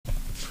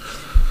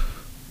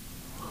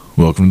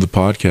Welcome to the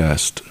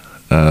podcast.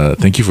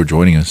 Thank you for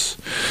joining us.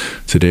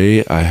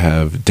 Today I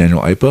have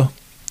Daniel Ipa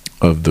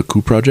of the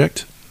Coup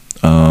Project.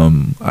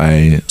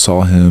 I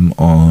saw him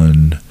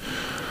on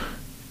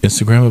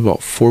Instagram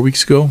about 4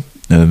 weeks ago,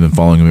 and I've been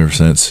following him ever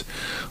since.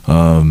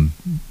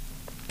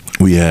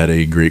 We had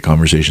a great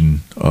conversation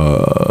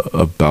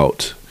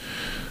about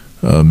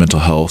mental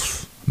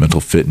health, mental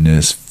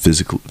fitness,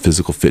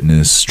 physical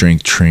fitness,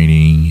 strength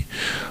training,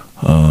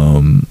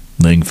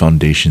 laying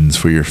foundations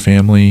for your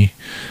family.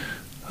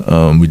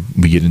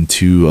 We get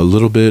into a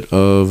little bit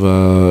of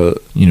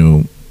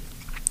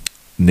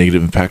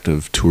negative impact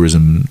of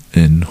tourism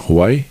in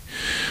Hawaii.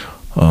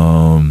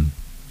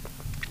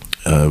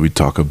 We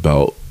talk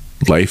about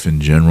life in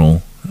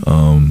general,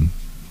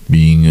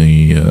 being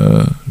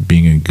a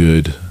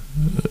good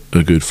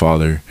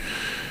father,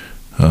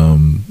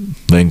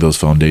 laying those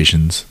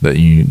foundations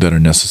that are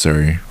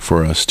necessary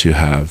for us to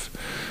have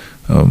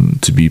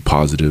to be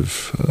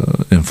positive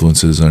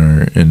influences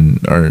in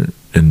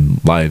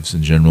lives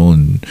in general.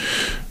 And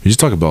we just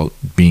talk about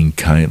being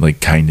kind,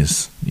 like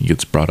kindness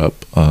gets brought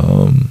up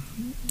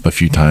a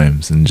few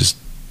times, and just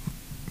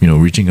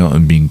reaching out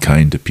and being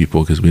kind to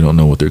people, because we don't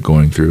know what they're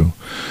going through.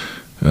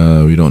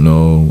 We don't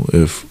know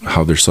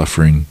how they're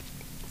suffering,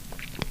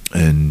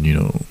 and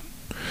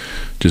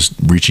just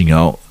reaching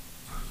out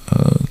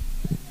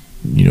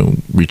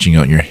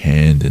your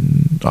hand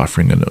and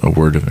offering a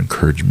word of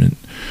encouragement.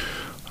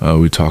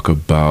 We talk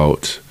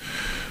about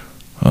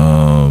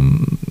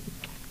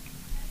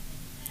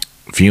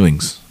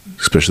feelings,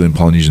 especially in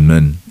Polynesian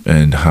men,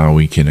 and how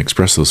we can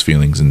express those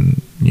feelings,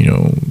 and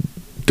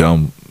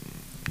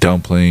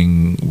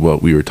downplaying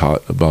what we were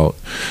taught about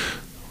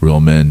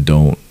real men.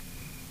 Don't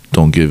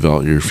give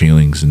out your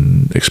feelings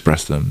and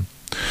express them.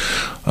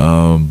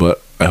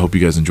 But I hope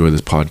you guys enjoy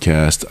this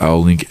podcast.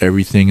 I'll link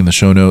everything in the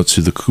show notes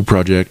to the Coup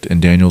Project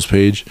and Daniel's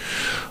page.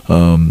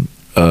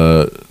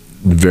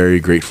 Very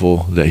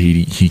grateful that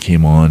he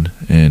came on,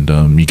 and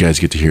you guys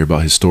get to hear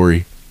about his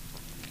story.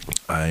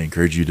 I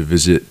encourage you to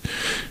visit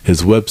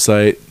his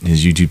website,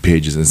 his YouTube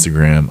page, his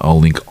Instagram. I'll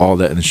link all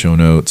that in the show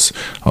notes.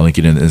 I'll link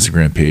it in the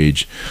Instagram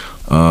page.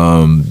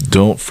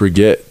 Don't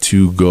forget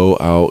to go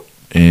out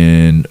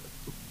and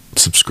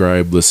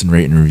subscribe, listen,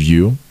 rate, and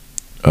review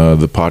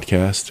the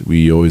podcast.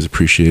 We always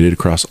appreciate it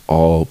across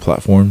all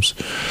platforms.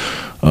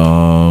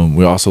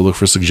 We also look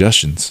for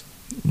suggestions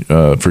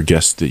for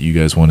guests that you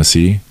guys want to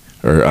see,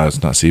 or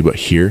not see, but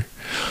hear.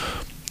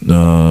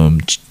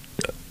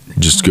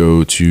 Just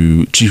go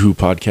to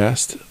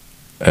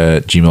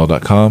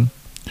chihupodcast@gmail.com,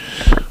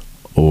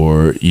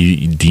 or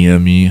you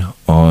DM me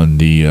on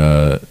the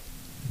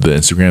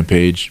Instagram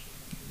page.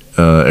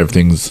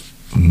 Everything's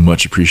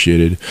much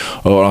appreciated.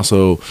 Oh, and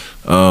also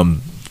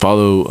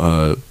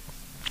follow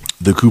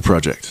the Coup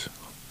Project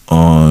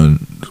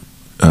on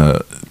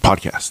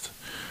podcast.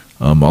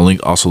 I'll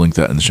also link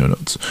that in the show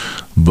notes.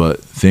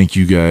 But thank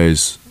you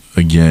guys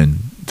again.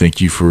 Thank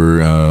you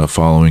for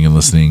following and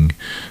listening.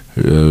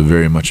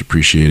 Very much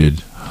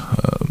appreciated.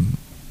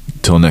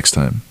 Till next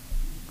time.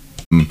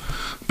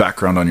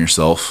 Background on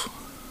yourself.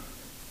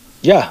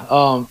 Yeah,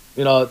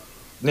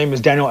 name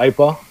is Daniel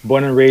Ipa,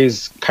 born and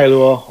raised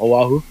Kailua,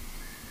 Oahu.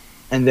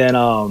 And then,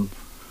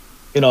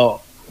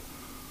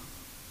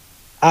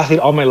 athlete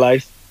all my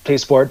life, played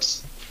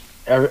sports.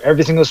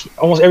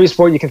 Almost every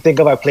sport you can think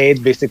of, I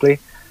played, basically.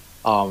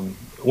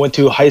 Went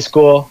to high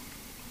school,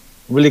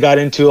 really got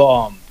into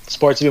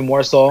sports even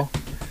more so,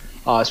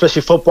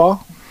 especially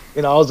football. I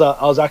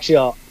was actually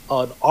an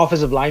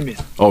offensive lineman.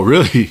 Oh,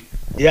 really?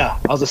 Yeah,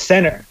 I was a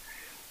center.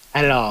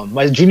 And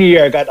my junior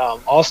year, I got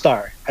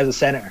all-star as a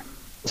center.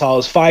 So I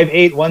was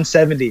 5'8",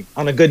 170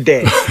 on a good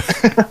day.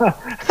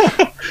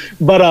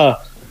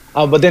 But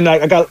then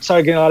I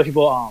started getting a lot of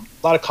people, a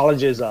lot of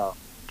colleges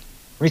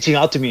reaching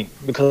out to me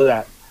because of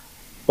that.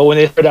 But when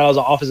they heard that I was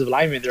an offensive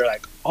lineman, they're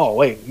like, "Oh,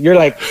 wait, you're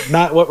like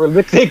not what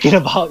we're thinking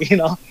about,"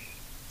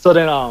 So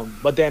then,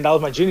 but then that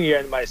was my junior year,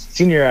 and my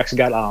senior year I actually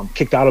got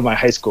kicked out of my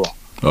high school.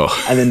 Oh.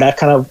 And then that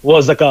kind of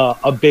was like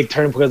a big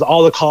turn, because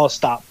all the calls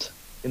stopped.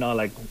 It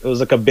was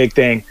like a big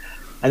thing.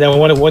 And then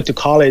when I went to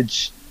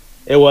college,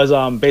 it was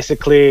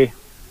basically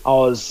I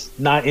was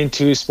not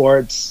into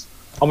sports.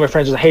 All my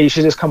friends were like, "Hey, you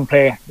should just come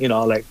play."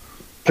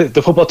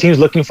 The football team's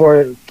looking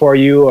for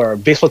you, or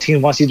baseball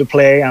team wants you to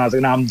play. And I was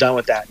like, "No, I'm done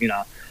with that."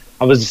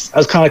 I was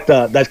kind of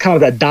like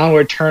that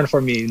downward turn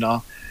for me.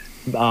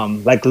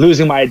 Like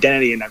losing my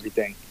identity and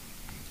everything.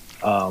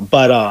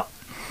 But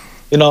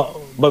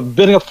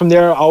building up from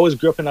there, I always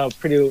grew up in a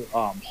pretty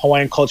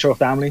Hawaiian cultural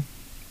family.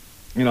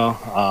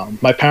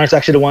 My parents are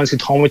actually the ones who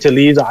told me to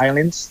leave the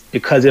islands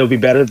because it would be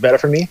better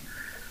for me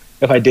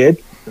if I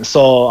did.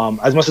 So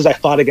as much as I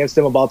fought against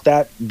them about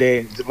that,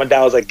 my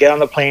dad was like, "Get on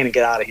the plane and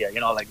get out of here.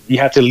 You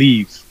have to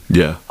leave."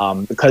 Yeah.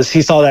 Because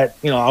he saw that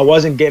I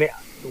wasn't getting,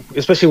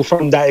 especially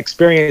from that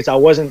experience, I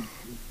wasn't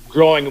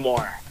growing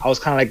more. I was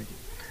kind of like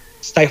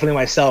stifling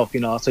myself.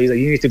 So he's like,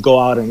 "You need to go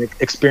out and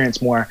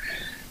experience more."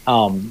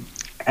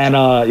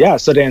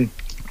 So then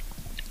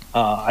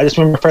I just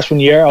remember freshman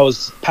year, I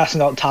was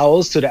passing out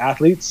towels to the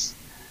athletes.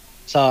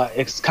 So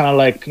it's kind of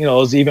like, it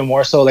was even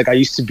more so like I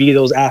used to be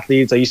those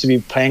athletes. I used to be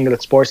playing the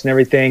sports and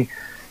everything.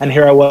 And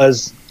here I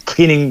was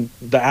cleaning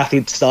the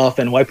athlete stuff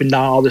and wiping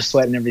down all their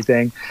sweat and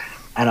everything.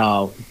 And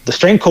the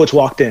strength coach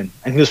walked in,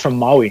 and he was from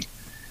Maui.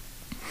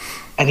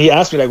 And he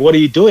asked me, like, what are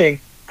you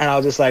doing? And I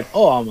was just like,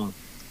 oh,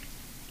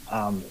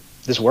 I'm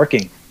just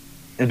working.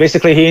 And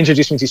basically he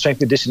introduced me to strength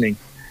conditioning,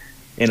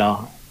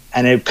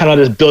 and it kind of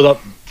just built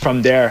up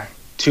from there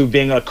to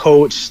being a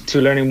coach, to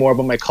learning more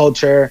about my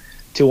culture,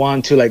 to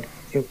want to like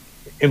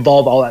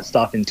involve all that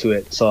stuff into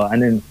it. So,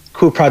 and then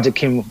Cool Project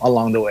came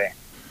along the way.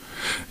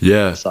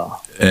 Yeah. So,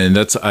 and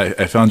that's,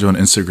 I found you on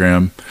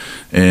Instagram,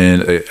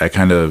 and I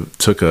kind of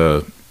took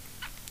a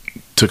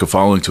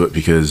following to it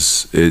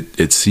because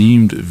it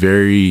seemed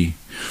very,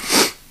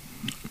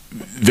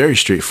 very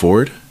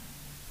straightforward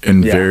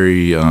and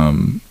very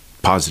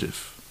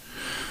positive.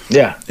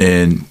 Yeah.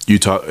 And we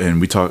talk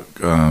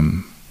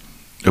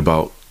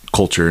about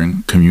culture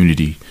and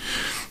community.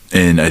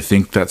 And I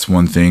think that's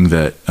one thing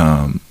that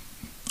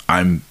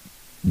I'm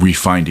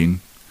refinding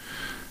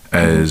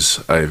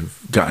as I've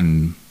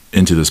gotten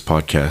into this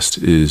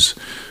podcast, is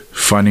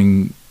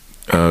finding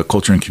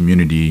culture and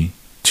community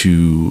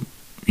to,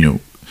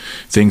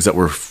 things that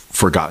were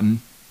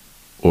forgotten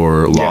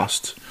or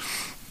lost.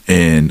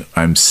 And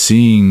I'm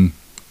seeing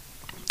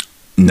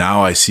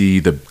now, I see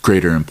the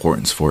greater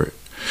importance for it.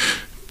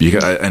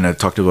 Because, and I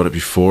talked about it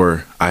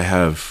before.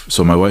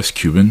 So my wife's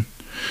Cuban,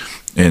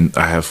 and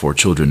I have 4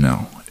 children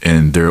now,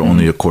 and they're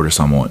only a quarter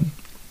Samoan.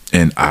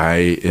 And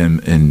I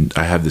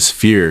have this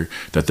fear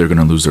that they're going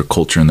to lose their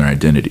culture and their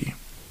identity.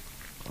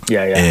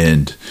 Yeah.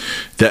 And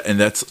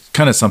that's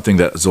kind of something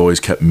that has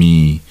always kept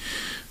me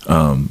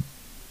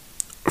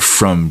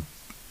from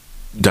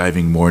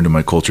diving more into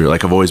my culture.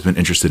 Like, I've always been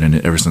interested in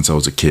it ever since I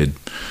was a kid.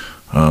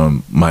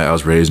 I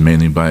was raised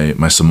mainly by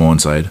my Samoan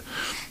side.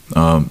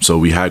 So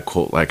we had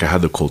I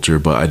had the culture,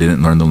 but I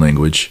didn't learn the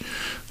language.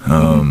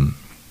 That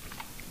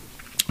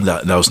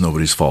was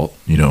nobody's fault.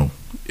 I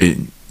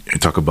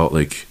talk about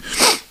like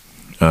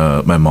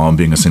my mom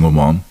being a single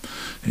mom,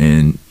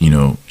 and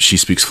she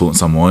speaks fluent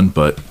Samoan,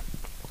 but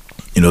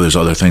there's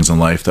other things in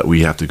life that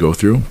we have to go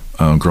through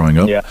growing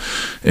up. Yeah.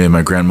 And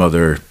my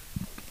grandmother,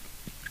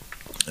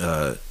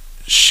 her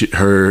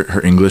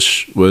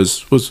English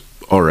was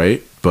all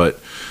right, but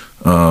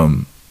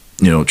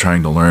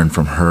trying to learn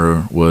from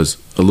her was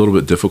a little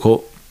bit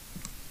difficult.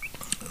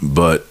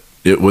 But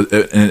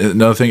and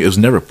another thing, it was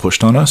never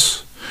pushed on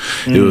us.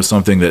 It was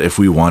something that if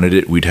we wanted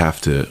it, we'd have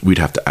to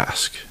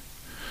ask.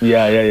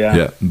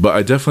 Yeah. But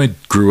I definitely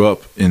grew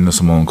up in the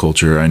Samoan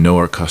culture. I know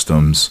our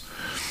customs.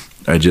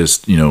 I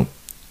just,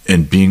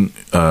 and being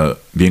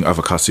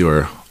Avakasi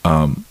or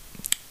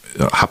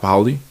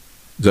Hapahaole,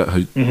 is that how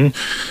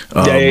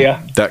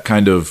that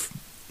kind of,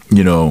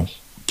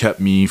 kept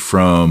me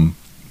from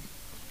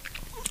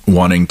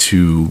wanting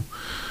to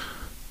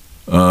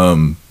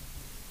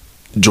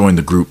join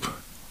the group,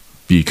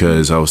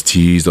 because I was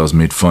teased, I was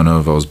made fun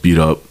of, I was beat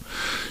up,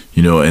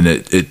 and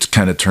it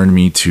kind of turned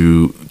me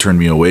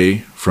away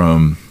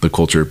from the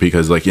culture.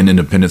 Because like in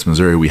Independence,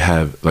 Missouri, we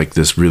have like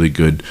this really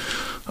good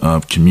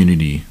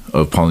community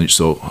of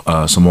Polynesian,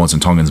 Samoans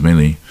and Tongans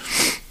mainly.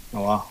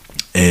 Oh wow.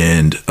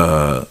 And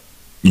I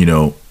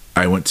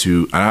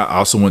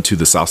also went to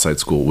the Southside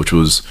School, which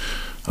was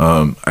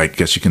I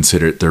guess you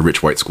consider it their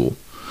rich white school.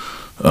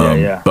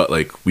 But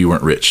like, we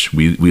weren't rich.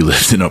 We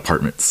lived in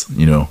apartments,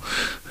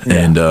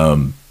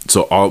 and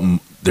so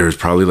there's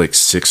probably like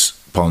 6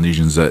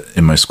 Polynesians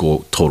in my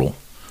school total,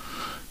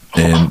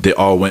 and they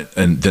all went.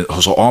 And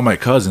so all my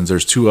cousins,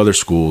 there's 2 other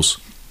schools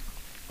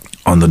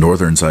on the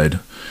northern side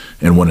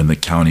and one in the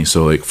county.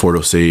 So like Fort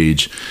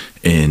Osage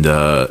and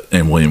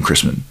William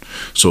Chrisman.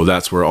 So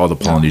that's where all the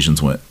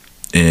Polynesians went.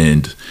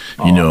 And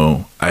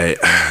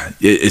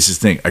it's this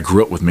thing. I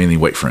grew up with mainly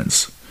white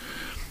friends.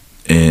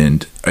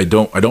 And I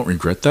don't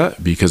regret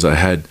that, because I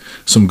had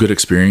some good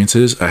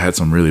experiences. I had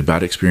some really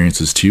bad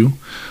experiences too.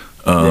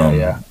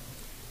 But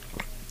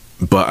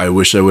I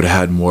wish I would have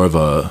had more of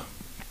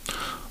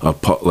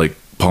like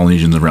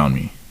Polynesians around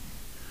me.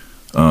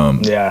 No,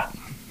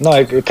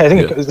 I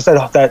think it's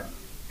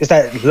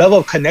that level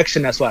of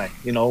connection. That's why,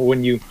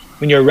 when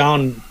you're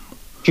around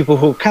people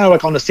who kind of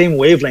like on the same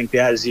wavelength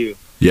as you.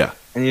 Yeah.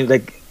 And you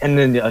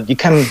then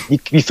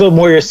you feel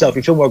more yourself.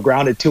 You feel more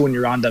grounded too when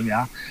you're around them.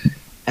 Yeah.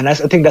 And I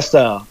think that's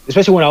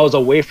especially when I was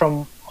away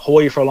from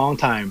Hawaii for a long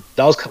time,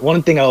 that was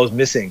one thing I was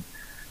missing.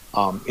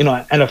 And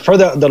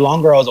the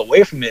longer I was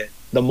away from it,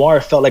 the more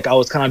I felt like I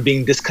was kind of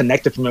being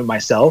disconnected from it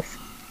myself.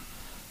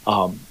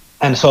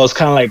 And so it's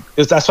kind of like,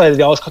 that's why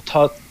they always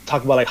talk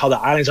about like how the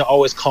islands are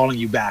always calling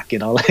you back,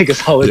 like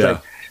it's always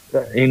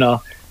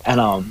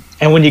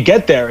and when you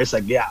get there, it's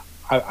like,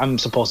 I'm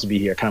supposed to be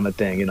here, kind of a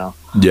thing,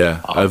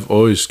 Yeah, I've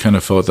always kind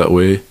of felt that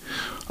way,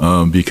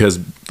 because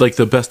like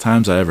the best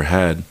times I ever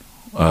had,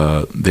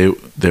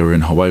 they were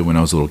in Hawaii when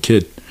I was a little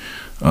kid.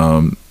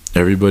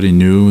 Everybody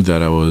knew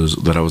that I was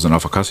an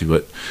Afakasi,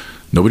 but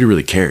nobody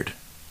really cared.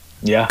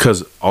 Yeah,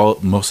 because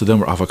most of them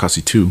were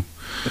Afakasi too,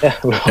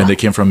 and they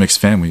came from mixed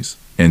families,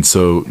 and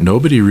so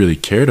nobody really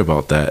cared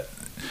about that.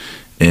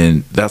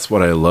 And that's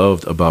what I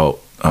loved about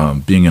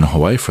being in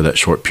Hawaii for that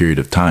short period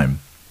of time.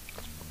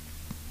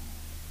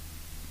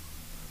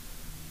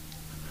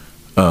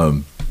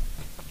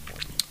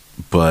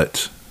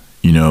 But,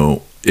 you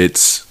know,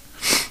 it's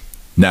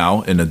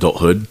now in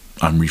adulthood,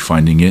 I'm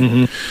refining it.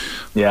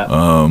 Mm-hmm. Yeah.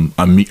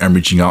 I'm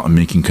reaching out and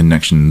making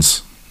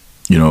connections,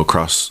 you know,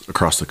 across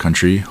the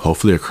country,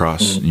 hopefully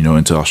across, you know,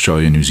 into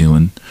Australia, New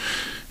Zealand,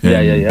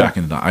 and back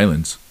into the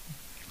islands.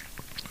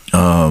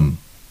 What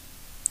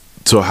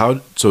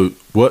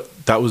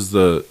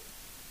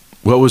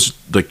was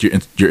like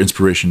your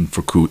inspiration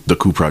for the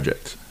Coup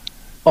project?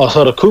 Oh,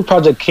 so the Coup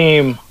project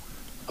came.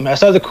 I mean, I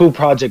started the Coup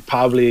project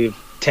probably over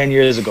 10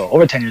 years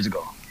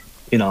ago.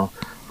 You know,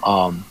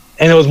 and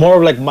it was more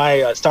of like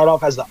my start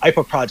off as the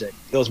IPA project.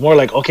 It was more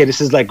like, okay,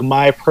 this is like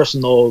my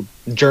personal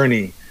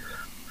journey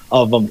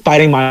of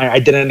fighting my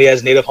identity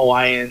as Native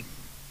Hawaiian,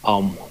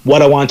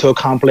 what I wanted to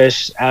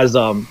accomplish as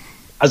a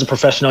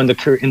professional in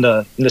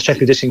the strength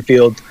conditioning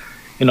field.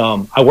 You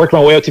know, I worked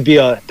my way up to be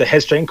the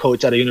head strength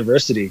coach at a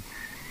university.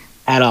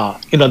 And,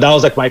 you know, that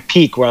was like my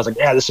peak where I was like,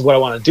 yeah, this is what I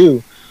want to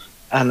do.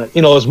 And,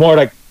 you know, it was more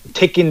like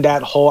taking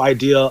that whole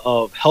idea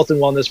of health and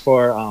wellness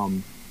for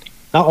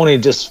not only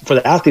just for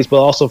the athletes, but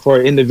also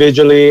for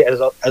individually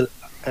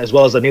as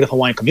well as the Native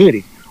Hawaiian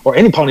community or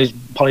any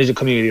Polynesian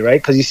community,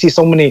 right? Because you see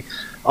so many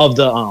of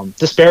the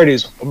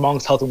disparities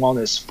amongst health and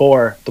wellness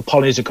for the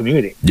Polynesian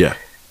community. Yeah.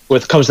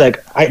 When it comes to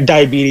like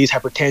diabetes,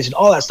 hypertension,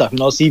 all that stuff, you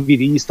know,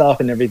 CVD stuff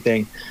and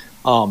everything.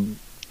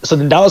 So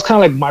then that was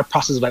kind of like my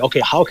process of like,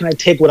 okay, how can I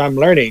take what I'm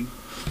learning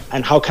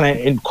and how can I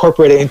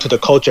incorporate it into the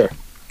culture?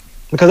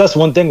 Because that's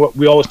one thing what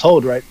we always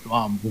told, right?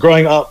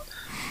 Growing up,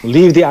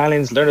 leave the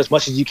islands, learn as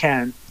much as you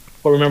can,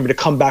 but remember to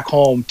come back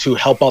home to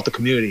help out the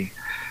community.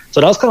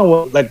 So that was kind of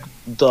what, like,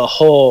 the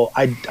whole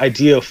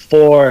idea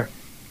for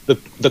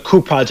the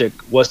Coup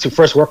project was to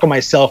first work on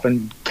myself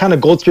and kind of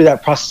go through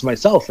that process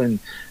myself and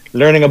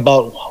learning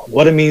about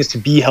what it means to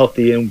be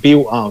healthy and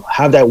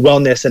have that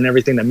wellness and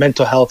everything, that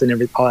mental health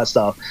and all that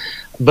stuff,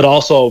 but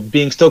also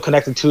being still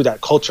connected to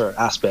that culture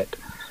aspect.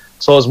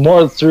 So it was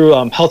more through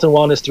health and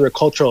wellness through a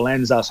cultural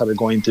lens that I started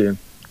going through.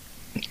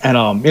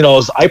 And, you know, it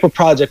was the IPA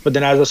project, but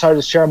then as I started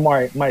to share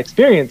my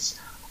experience,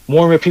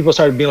 more and more people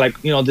started being like,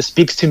 you know, this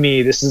speaks to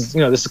me. This is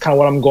kind of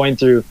what I'm going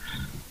through.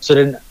 So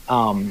then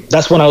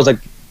that's when I was like,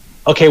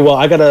 okay, well,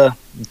 I got to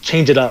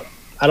change it up.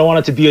 I don't want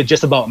it to be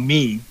just about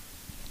me,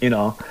 you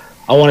know.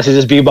 I want it to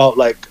just be about,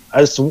 like,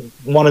 I just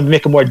want to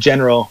make it more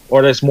general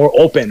or it's more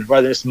open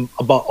rather than it's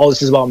about, oh,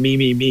 this is about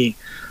me.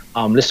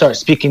 Let's start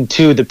speaking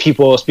to the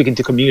people, speaking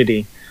to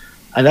community.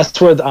 And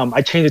that's where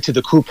I changed it to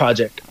the Coup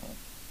project.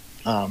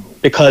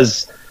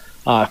 Because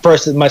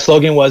first my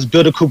slogan was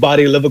build a Coup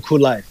body, live a Coup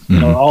life. Mm-hmm. You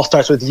know, it all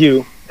starts with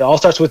you. It all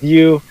starts with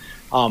you.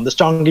 The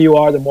stronger you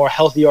are, the more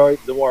healthy you are,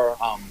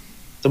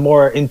 the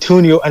more in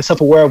tune you and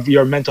self-aware of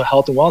your mental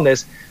health and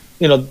wellness,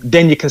 you know,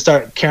 then you can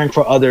start caring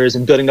for others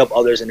and building up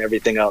others and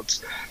everything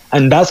else.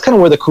 And that's kind of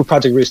where the Coup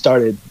project really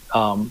started,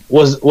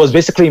 was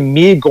basically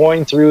me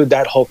going through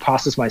that whole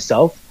process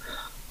myself,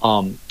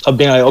 of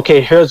being like,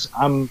 okay,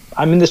 I'm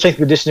in the strength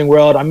and conditioning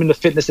world, I'm in the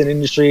fitness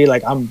industry,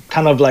 like I'm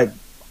kind of like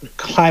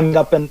climbing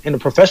up in the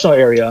professional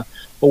area,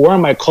 but where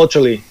am I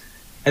culturally?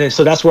 And then,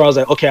 so that's where I was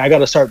like, okay, I got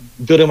to start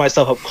building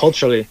myself up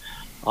culturally.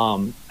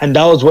 And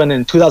that was when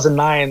in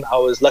 2009, I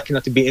was lucky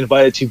enough to be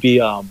invited to be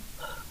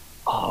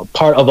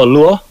part of a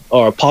lua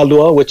or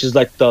palua, which is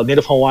like the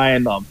Native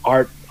Hawaiian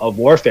art of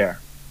warfare.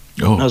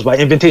 Oh. It was by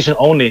invitation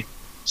only.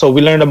 So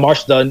we learned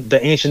the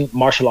ancient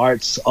martial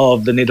arts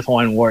of the Native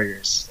Hawaiian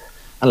warriors.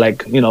 And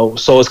like, you know,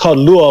 so it's called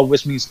lua,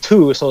 which means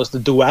two. So it's the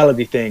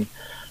duality thing.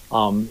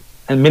 And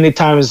many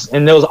times,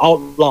 and it was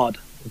outlawed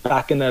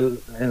back in the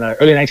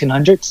early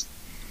 1900s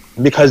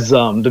because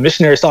the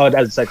missionaries saw it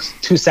as like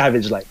too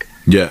savage, like.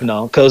 Yeah. You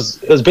know, because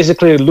it was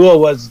basically lua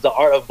was the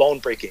art of bone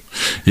breaking.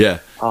 Yeah.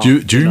 Do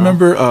you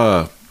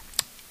remember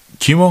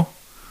Kimo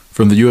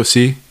from the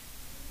UFC?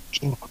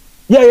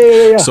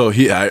 Yeah. So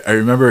I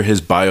remember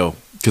his bio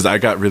because I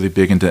got really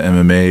big into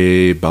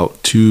MMA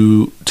about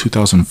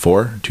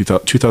 2003,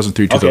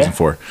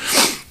 2004.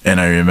 And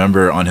I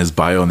remember on his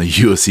bio on the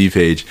UFC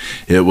page,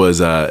 it was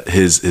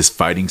his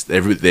fighting.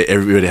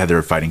 Everybody had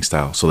their fighting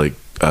style. So like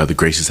the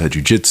Gracies had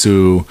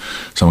jiu-jitsu,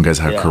 some guys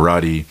had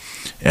karate,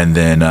 and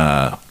then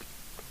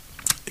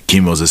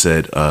Kimo's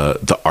said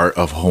the art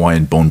of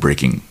Hawaiian bone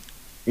breaking.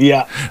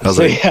 Yeah, I was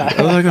like,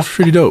 that's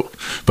pretty dope.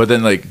 But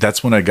then like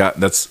that's when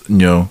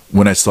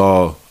when I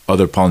saw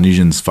other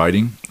Polynesians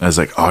fighting, I was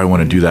like, oh, I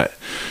want to do that.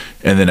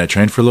 And then I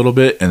trained for a little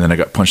bit, and then I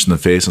got punched in the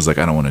face. I was like,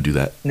 I don't want to do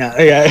that. No,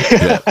 yeah.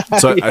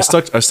 So I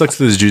stuck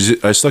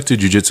to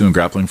jiu-jitsu and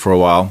grappling for a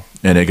while,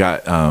 and it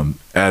got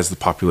as the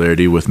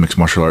popularity with mixed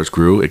martial arts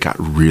grew, it got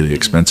really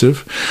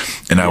expensive,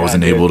 and I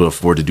wasn't able to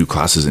afford to do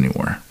classes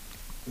anymore.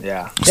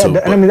 Yeah. So, and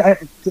I mean, I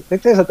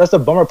think that's the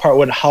bummer part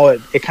with how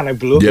it kind of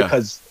blew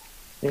because,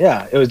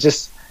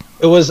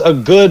 it was a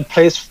good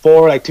place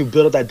for like to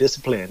build up that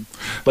discipline,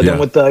 but then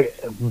with the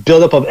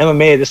buildup of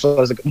MMA, this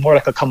was more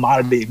like a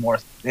commodity more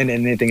than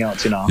anything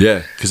else, you know.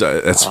 Yeah, because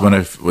that's when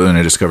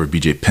I discovered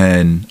BJ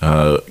Penn,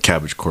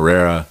 Cabbage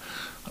Correa,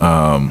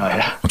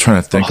 yeah. I'm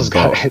trying to think Those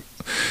about guys.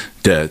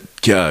 that.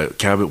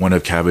 One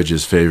of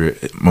Cabbage's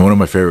one of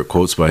my favorite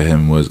quotes by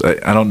him was,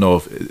 I don't know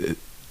if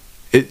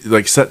it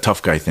like it's that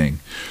tough guy thing,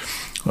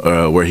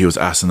 where he was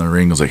asked in the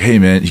ring, was like, hey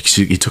man,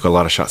 he took a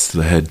lot of shots to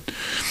the head,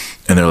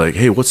 and they're like,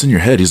 hey, what's in your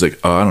head? He's like,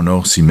 oh, I don't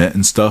know, cement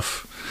and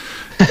stuff.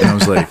 And I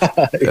was like,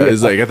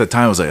 it's like at the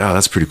time I was like, oh,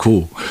 that's pretty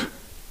cool.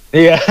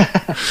 Yeah.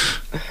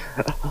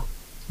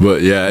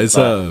 But yeah, it's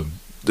so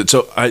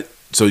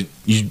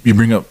you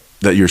bring up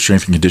that you're a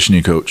strength and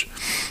conditioning coach.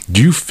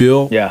 Do you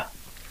feel, Yeah.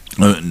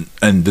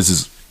 and this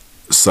is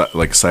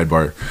like a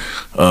sidebar,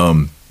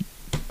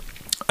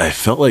 I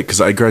felt like,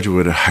 because I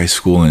graduated high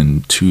school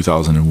in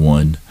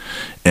 2001,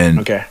 and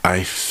Okay.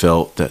 I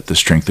felt that the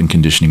strength and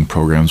conditioning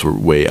programs were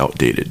way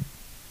outdated.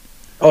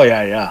 Oh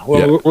yeah, yeah.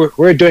 Well, Yeah.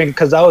 we're doing,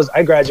 because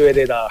I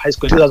graduated high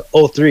school in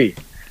 2003.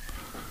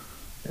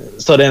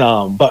 So then,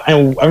 and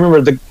I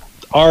remember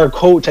our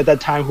coach at that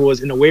time, who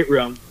was in the weight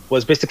room,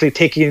 was basically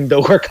taking the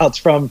workouts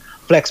from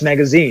Flex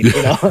magazine.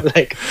 You know,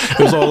 like It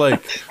was all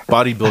like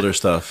bodybuilder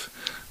stuff,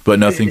 but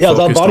nothing Yeah, it was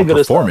all focused on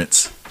bodybuilder stuff.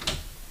 performance.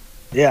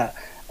 yeah.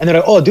 And they're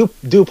like, oh,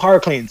 do power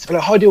cleans. We're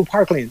like, how do you do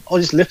power clean? Oh,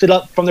 just lift it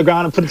up from the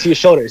ground and put it to your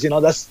shoulders. You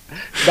know, that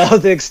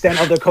was the extent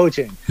of their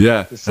coaching.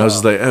 Yeah, I was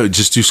just like, oh,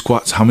 just do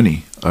squats. How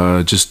many?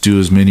 Just do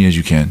as many as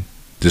you can.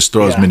 Just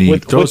throw as Yeah, many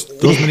with- as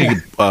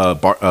many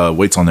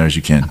weights on there as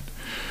you can.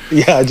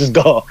 Yeah, just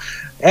go.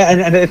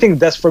 And I think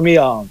that's for me.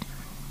 I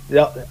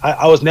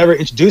was never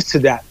introduced to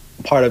that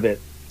part of it.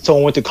 So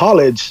when I went to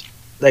college,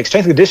 like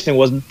strength and conditioning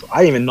I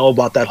didn't even know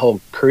about that whole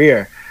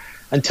career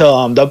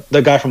until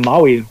the guy from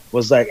Maui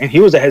was like, and he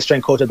was a head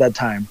strength coach at that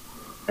time,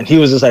 and he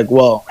was just like,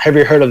 well, have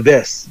you heard of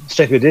this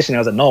strength and conditioning? I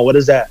was like, no, what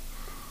is that?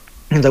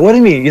 And he's like, what do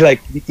you mean? You're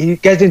like, you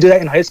guys didn't do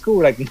that in high school?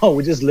 We're like, no,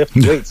 we just lift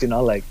weights, you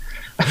know, like,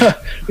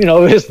 you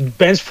know, we just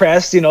bench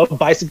press, you know,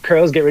 bicep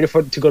curls, get ready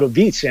to go to the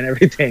beach and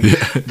everything.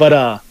 But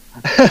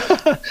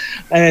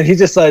and he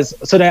just says,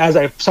 so then as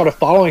I started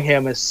following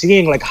him and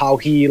seeing like how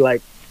he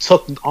like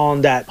took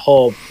on that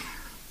whole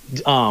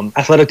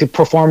athletic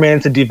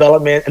performance and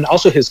development, and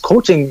also his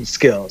coaching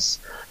skills,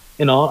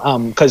 you know,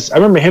 because I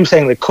remember him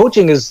saying like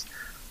coaching is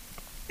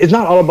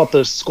not all about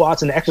the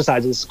squats and the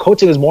exercises.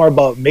 Coaching is more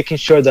about making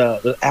sure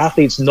the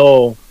athletes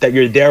know that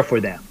you're there for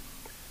them.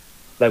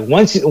 Like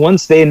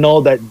once they know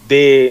that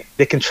they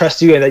can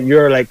trust you and that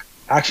you're like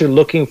actually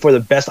looking for the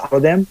best out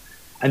of them,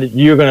 and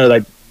you're gonna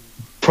like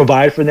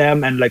provide for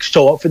them and like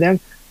show up for them,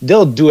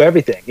 they'll do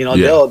everything. You know,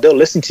 Yeah. they'll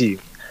listen to you.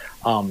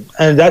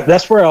 And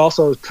that's where I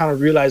also kind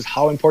of realized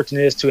how important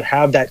it is to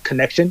have that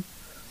connection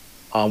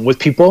with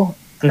people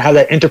and have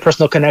that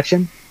interpersonal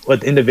connection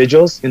with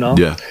individuals. You know,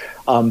 Yeah,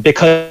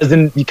 because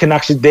then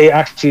they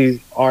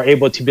actually are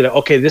able to be like,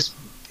 okay,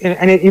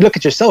 and you look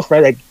at yourself,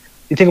 right? Like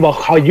you think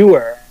about how you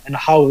were and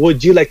how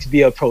would you like to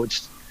be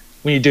approached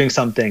when you're doing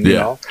something, you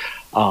Yeah.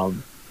 know?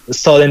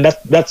 So then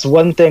that's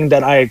one thing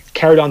that I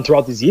carried on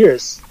throughout these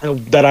years, and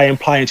that I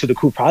imply into the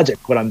Crew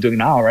project, what I'm doing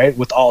now, right?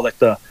 With all like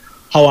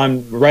how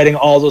I'm writing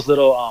all those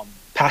little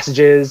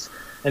passages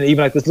and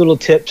even like these little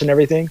tips and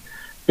everything,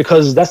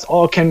 because that's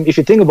all if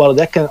you think about it,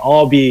 that can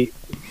all be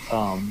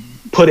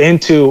put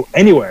into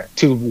anywhere,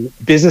 to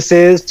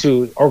businesses,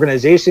 to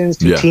organizations,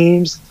 to Yeah.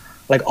 teams.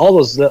 Like all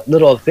those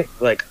little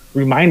like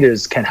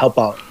reminders can help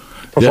out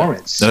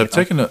performance. Yeah.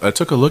 And I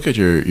took a look at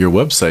your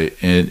website,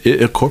 and it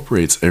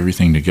incorporates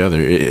everything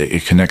together.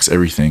 It connects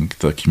everything: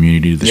 the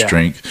community, the Yeah.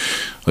 strength,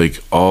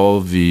 like all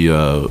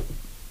the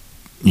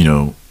you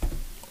know,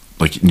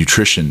 like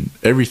nutrition,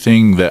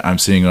 everything that I'm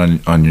seeing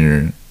on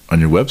your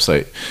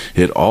website.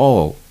 It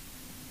all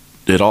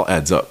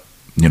adds up.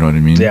 You know what I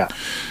mean? Yeah.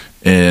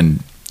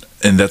 And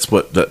that's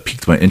that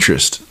piqued my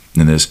interest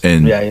in this,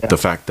 and Yeah, yeah. the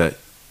fact that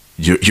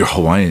you're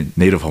Hawaiian,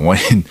 native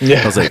Hawaiian.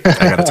 Yeah. I was like,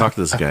 I gotta talk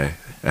to this guy.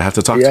 I have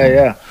to talk to him.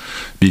 Yeah.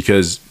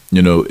 Because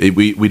you know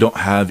we don't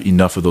have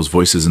enough of those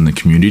voices in the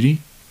community,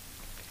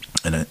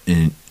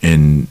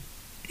 and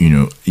you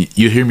know,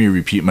 you hear me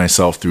repeat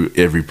myself through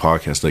every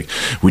podcast. Like,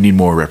 we need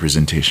more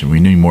representation. We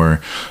need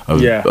more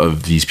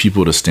of these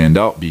people to stand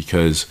out,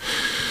 because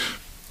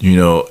you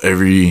know,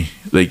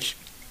 like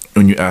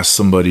when you ask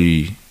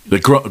somebody,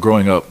 like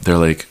growing up, they're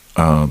like,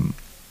 oh,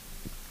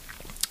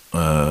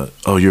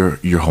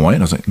 you're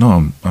Hawaiian? I was like,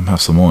 no, I'm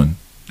half Samoan.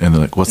 And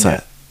they're like, what's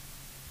that?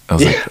 I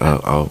was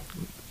like,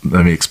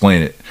 let me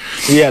explain it.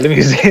 Yeah, let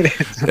me say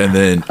it. And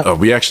then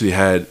we actually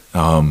had,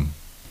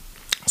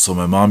 so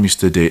my mom used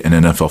to date an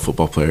NFL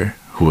football player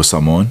who was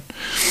Samoan,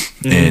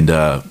 and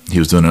he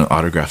was doing an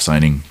autograph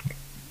signing.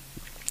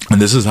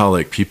 And this is how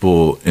like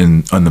people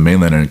on the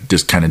mainland are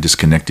just kind of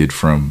disconnected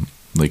from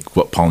like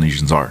what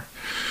Polynesians are.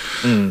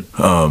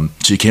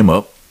 She came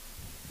up,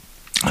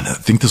 and I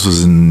think this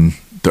was in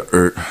the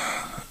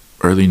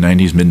early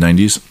 90s, mid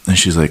 90s, and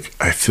she's like,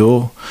 I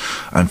feel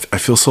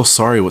so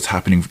sorry what's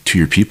happening to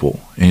your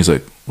people. And he's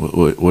like,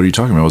 what are you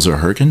talking about? Was there a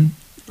hurricane,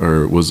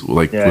 or was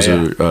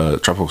there a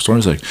tropical storm?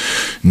 He's like,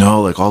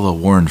 no, like all the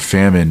war and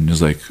famine.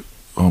 Is like,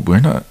 oh, we're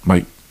not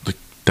like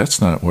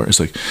that's not where. It's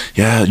like,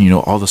 yeah, you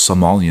know, all the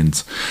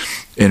Somalians.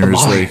 And it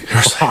was like,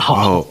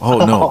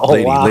 oh no,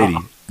 lady,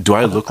 do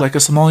I look like a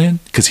Somalian?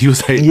 Because he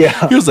was like,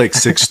 Yeah. he was like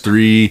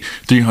 6'3",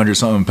 300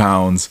 something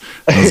pounds.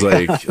 I was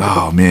like,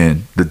 oh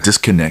man, the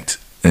disconnect.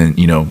 And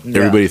you know,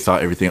 everybody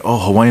thought everything. Oh,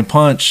 Hawaiian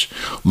punch,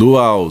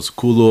 luau's,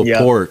 cool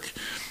little pork,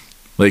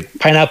 like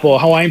pineapple,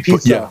 Hawaiian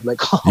pizza. Yeah, like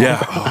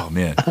yeah. Oh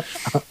man,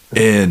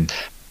 and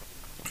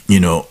you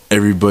know,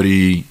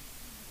 everybody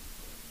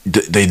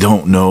they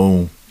don't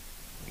know,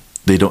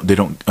 they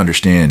don't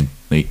understand.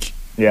 Like,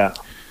 yeah.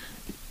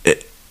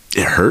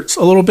 It hurts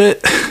a little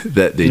bit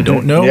that they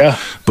don't know,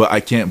 but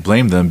I can't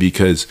blame them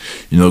because,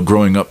 you know,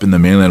 growing up in the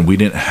mainland, we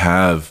didn't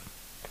have,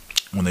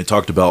 when they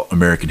talked about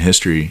American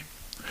history,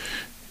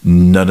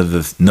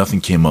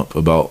 nothing came up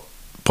about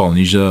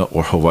Polynesia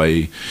or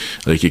Hawaii.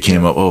 Like, it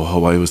came up, oh,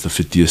 Hawaii was the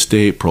 50th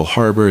state, Pearl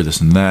Harbor,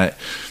 this and that.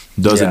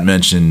 Doesn't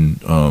mention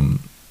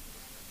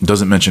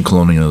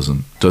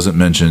colonialism, doesn't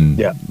mention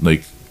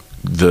like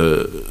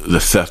the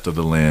theft of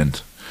the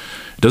land,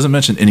 doesn't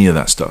mention any of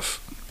that stuff.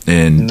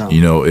 And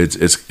you know,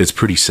 it's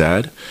pretty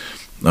sad.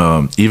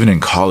 Even in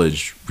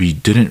college, we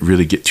didn't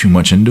really get too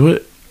much into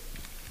it.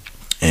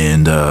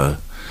 And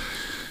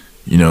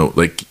you know,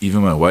 like,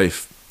 even my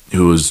wife,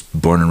 who was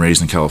born and raised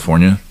in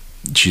California,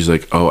 she's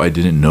like, oh, I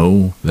didn't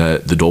know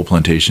that the Dole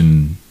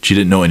Plantation, she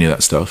didn't know any of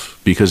that stuff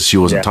because she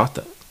wasn't taught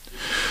that.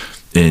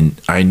 And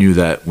I knew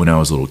that when I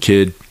was a little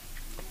kid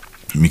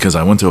because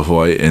I went to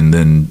Hawaii, and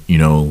then, you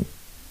know,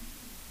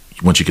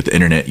 once you get the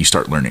internet, you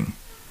start learning.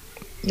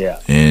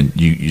 Yeah. And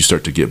you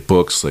start to get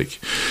books, like,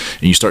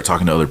 and you start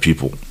talking to other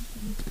people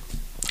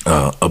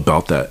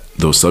about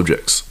those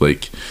subjects.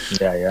 Like,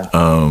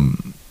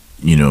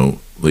 you know,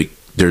 like,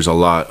 there's a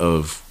lot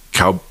of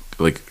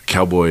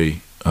cowboy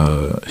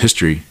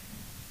history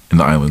in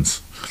the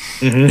islands,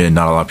 and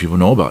not a lot of people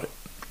know about it.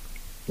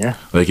 Yeah.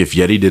 Like, if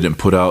Yeti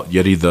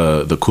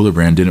the cooler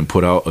brand didn't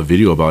put out a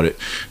video about it,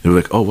 they were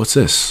like, oh, what's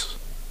this?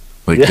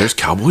 Like, there's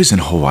cowboys in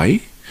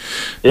Hawaii?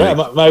 Yeah,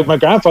 like, my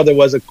grandfather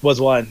was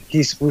one.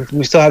 We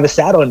still have the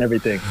saddle and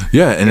everything.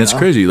 Yeah, and it's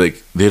crazy.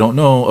 Like, they don't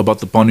know about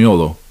the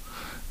Paniolo.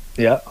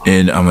 Yeah.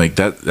 And I'm like,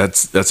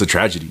 that's a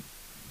tragedy,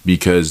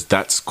 because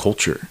that's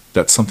culture.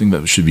 That's something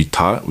that should be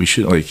taught. We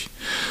should, like,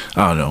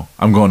 I don't know.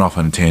 I'm going off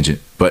on a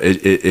tangent, but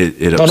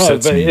it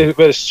upsets me.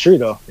 But it's true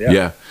though. Yeah.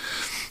 Yeah.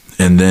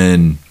 And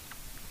then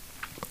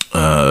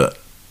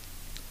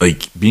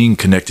like, being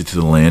connected to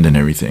the land and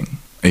everything.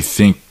 I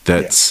think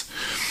that's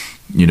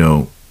you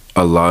know,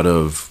 a lot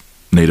of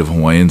Native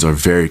Hawaiians are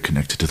very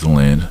connected to the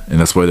land, and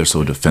that's why they're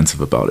so defensive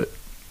about it.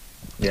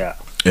 Yeah.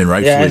 And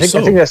rightfully I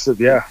think that's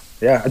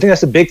I think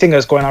that's the big thing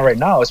that's going on right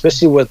now,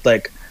 especially with,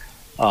 like,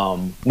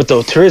 with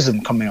the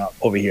tourism coming up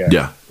over here.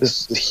 Yeah.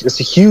 It's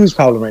a huge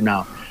problem right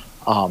now.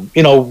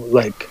 You know,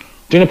 like,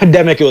 during the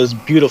pandemic, it was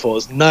beautiful. It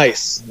was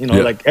nice. You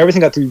know, like,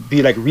 everything got to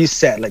be, like,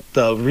 reset. Like,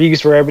 the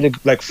reefs were able to,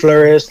 like,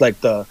 flourish. Like,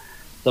 the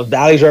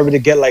valleys were able to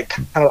get, like,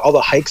 kind of all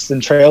the hikes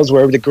and trails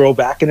were able to grow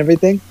back and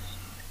everything.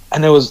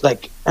 And it was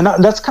like, and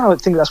that's kind of,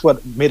 I think that's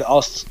what made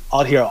us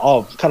out here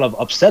all kind of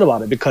upset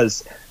about it,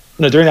 because,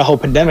 you know, during that whole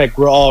pandemic,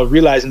 we're all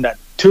realizing that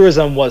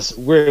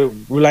we're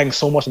relying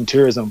so much on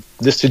tourism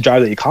just to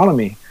drive the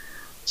economy.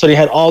 So they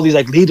had all these,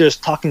 like, leaders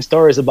talking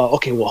stories about,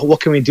 okay, well,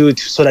 what can we do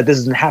so that this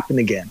doesn't happen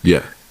again?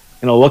 Yeah.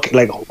 You know,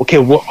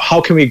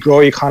 how can we grow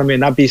our economy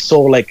and not be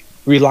so, like,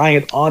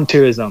 reliant on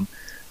tourism?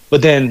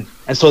 But then,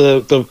 and so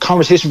the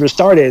conversation was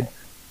started,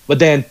 but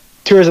then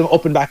tourism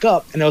opened back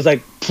up, and it was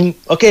like,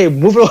 okay,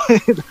 move it away,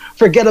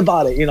 forget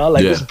about it, you know,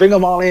 like, let's bring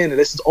them all in and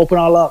let's just open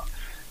all up.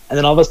 And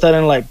then all of a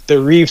sudden, like,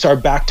 the reefs are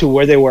back to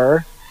where they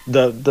were.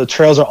 The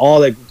trails are all,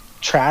 like,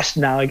 trashed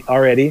now, like,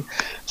 already.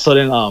 So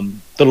then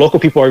the local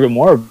people are even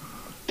more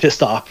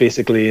pissed off,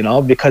 basically, you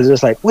know, because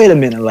it's like, wait a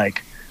minute,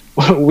 like,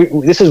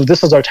 this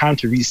was our time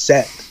to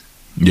reset.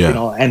 Yeah. You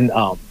know, and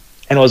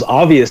it was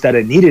obvious that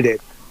it needed it,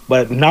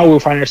 but now we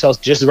find ourselves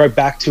just right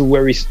back to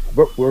where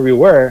we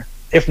were,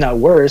 if not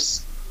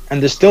worse.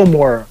 And there's still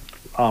more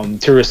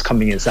tourists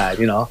coming inside,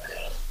 you know.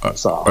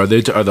 So are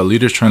the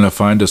leaders trying to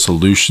find a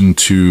solution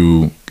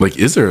to, like,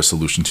 is there a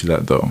solution to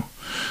that though?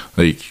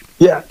 Like,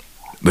 yeah,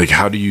 like,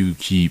 how do you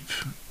keep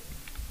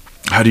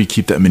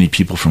that many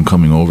people from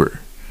coming over?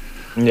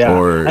 Yeah,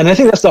 and I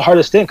think that's the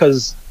hardest thing,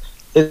 because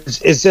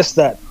it's just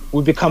that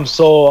we become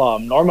so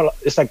normal.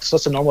 It's like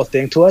such a normal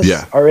thing to us.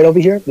 Yeah, already over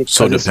here.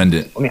 So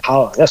dependent. I mean,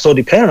 that's so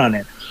dependent on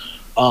it.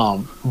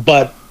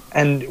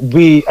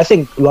 I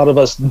think a lot of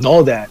us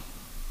know that.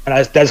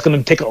 And that's going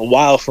to take a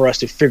while for us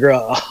to figure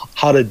out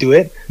how to do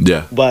it.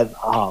 Yeah. But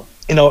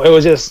you know, it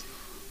was just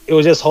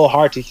so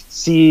hard to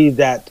see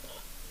that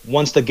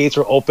once the gates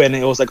were open,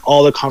 it was like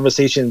all the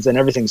conversations and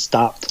everything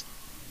stopped,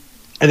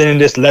 and then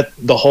just let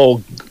the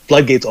whole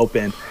floodgates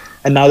open.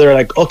 And now they're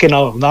like, okay,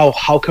 now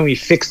how can we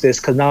fix this?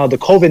 Because now the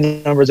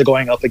COVID numbers are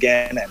going up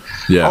again, and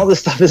all this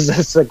stuff is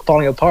just, like,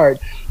 falling apart.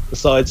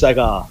 So it's like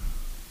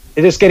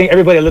it's just getting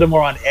everybody a little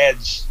more on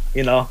edge,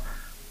 you know.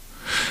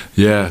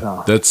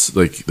 Yeah, that's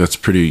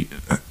pretty,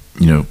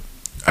 you know.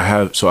 I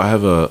have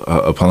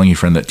a Palangi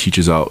friend that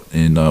teaches out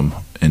in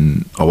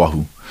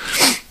Oahu.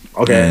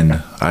 Okay.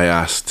 And I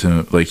asked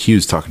him, like, he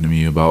was talking to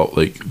me about,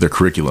 like, their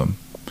curriculum,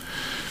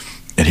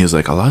 and he was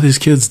like, a lot of these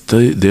kids,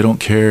 they don't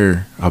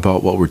care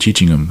about what we're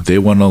teaching them. They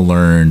want to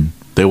learn.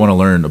 They want to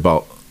learn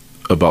about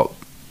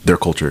their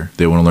culture.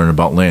 They want to learn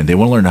about land. They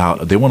want to learn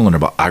They want to learn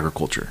about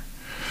agriculture.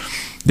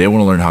 They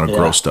want to learn how to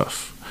grow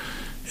stuff.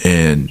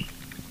 And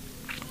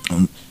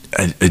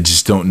I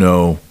just don't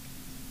know.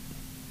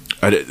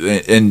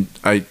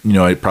 I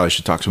probably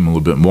should talk to him a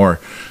little bit more,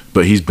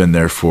 but he's been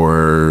there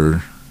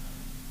for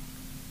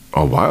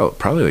a while,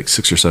 probably like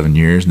 6 or 7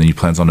 years, and then he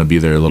plans on to be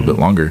there a little bit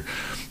longer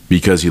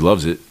because he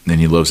loves it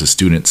and he loves his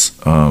students.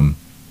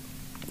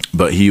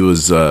 But he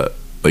was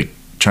like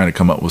trying to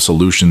come up with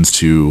solutions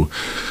to,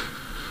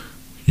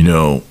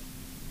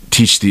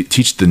 teach the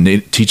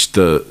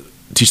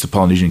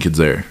Polynesian kids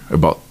there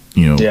about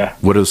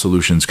what are the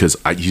solutions, because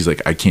he's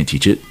like, I can't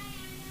teach it.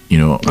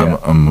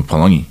 I'm a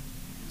Palangi.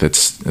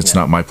 That's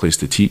not my place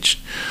to teach.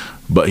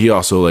 But he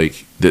also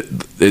like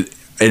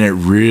and it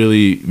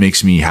really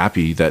makes me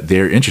happy that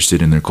they're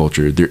interested in their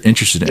culture. They're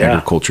interested in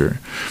agriculture.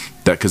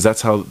 Because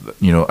that's how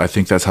I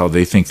think that's how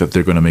they think that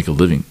they're going to make a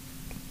living.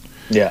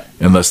 Yeah.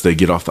 Unless they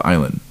get off the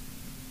island.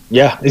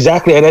 Yeah,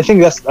 exactly. And I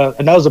think that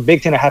was a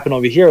big thing that happened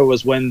over here,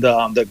 was when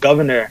the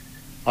governor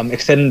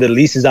extended the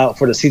leases out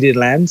for the ceded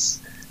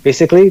lands,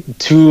 basically,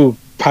 to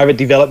private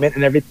development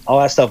and all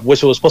that stuff,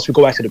 which was supposed to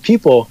go back to the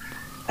people.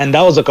 And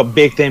that was like a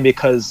big thing,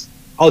 because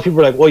all the people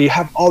were like, well, you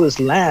have all this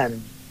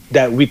land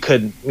that we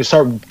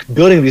start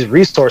building these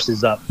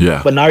resources up.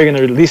 Yeah. But now you're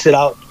going to release it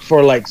out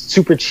for like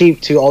super cheap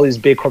to all these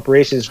big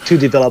corporations to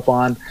develop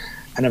on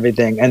and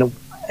everything. And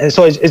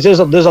so it's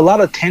just, there's a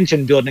lot of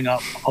tension building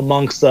up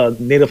amongst the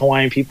Native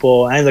Hawaiian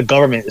people and the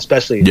government,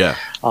 especially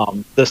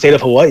the state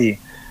of Hawaii.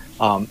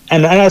 And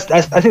I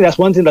think that's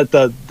one thing that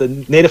the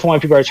Native Hawaiian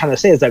people are trying to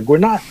say, is that we're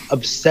not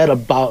upset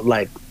about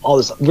like all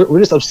this. We're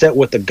just upset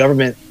with the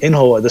government in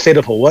Hawaii, the state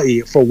of Hawaii,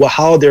 for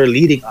how they're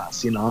leading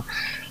us,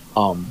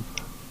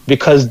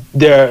 because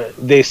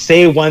they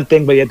say one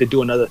thing but yet they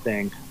do another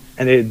thing,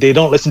 and they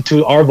don't listen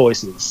to our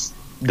voices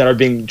that are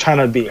trying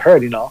to be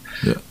heard.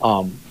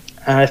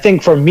 And I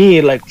think for me,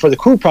 like for the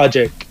Ku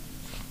Project,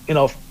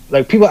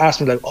 like people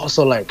ask me like,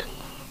 also like,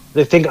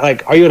 they think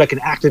like, are you like an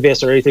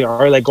activist or anything, or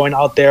are you like going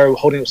out there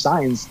holding up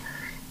signs?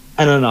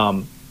 And then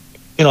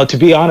to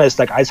be honest,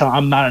 like I tell them,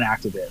 I'm not an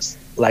activist.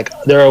 Like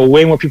there are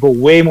way more people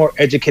way more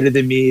educated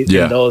than me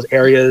in those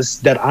areas,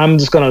 that I'm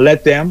just gonna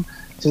let them.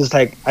 Just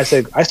like I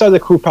said, I started the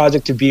Ku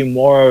Project to be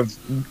more of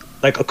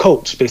like a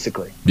coach,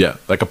 basically. Yeah,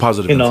 like a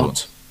positive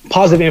influence.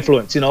 Positive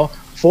influence,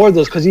 for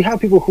those, because you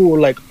have people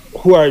who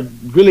are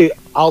really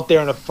out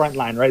there in the front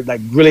line, right?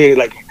 Like really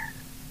like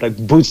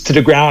boots to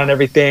the ground and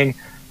everything.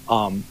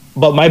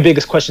 But my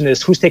biggest question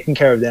is, who's taking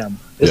care of them?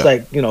 It's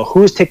like,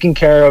 who's taking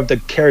care of the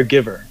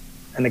caregiver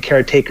and the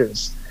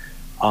caretakers?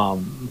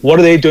 What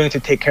are they doing to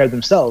take care of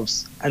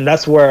themselves? And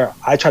that's where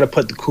I try to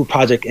put the Ku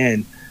Project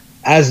in,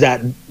 as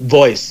that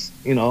voice,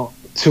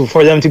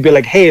 for them to be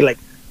like, hey, like,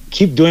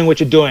 keep doing what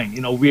you're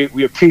doing.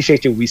 We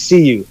appreciate you. We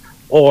see you.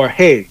 Or,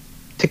 hey,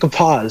 take a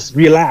pause,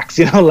 relax,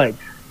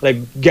 like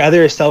gather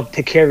yourself,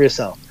 take care of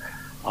yourself.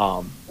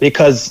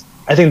 Because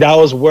I think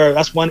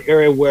that's one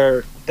area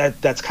where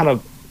that's kind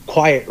of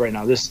quiet right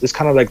now. It's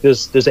kind of like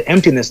there's an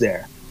emptiness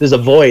there. There's a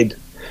void.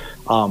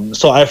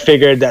 So I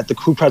figured that the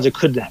Ku Project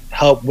could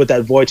help with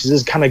that void, to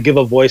just kind of give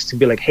a voice to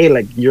be like, hey,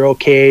 like, you're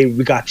okay,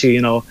 we got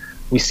you,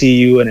 we see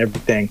you and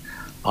everything.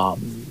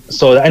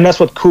 And that's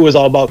what Ku is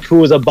all about.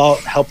 Ku is about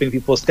helping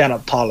people stand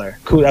up taller.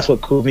 That's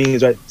what Ku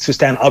means, right? To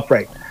stand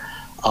upright.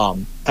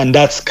 And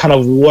that's kind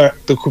of what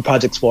the Ku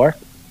Project's for.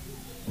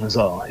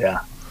 So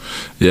yeah,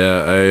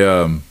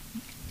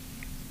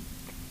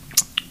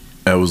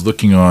 I was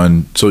looking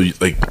on your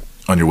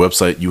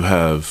website. You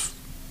have,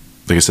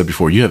 like I said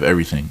before, you have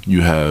everything.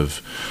 You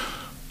have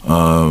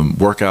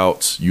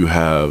workouts, you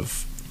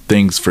have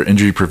things for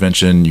injury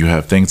prevention, you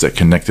have things that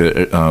connect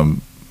it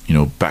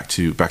back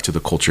to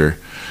the culture.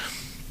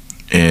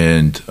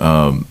 And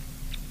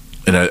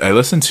I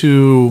listened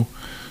to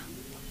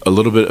a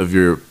little bit of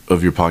your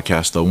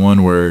podcast, the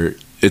one where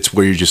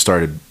you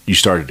started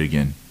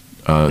again.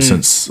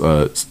 Since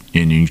and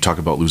you talk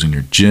about losing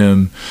your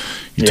gym,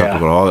 you talk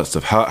about all that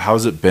stuff.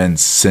 How's it been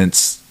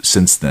since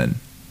then?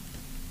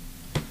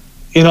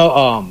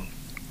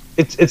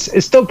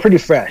 It's still pretty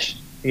fresh.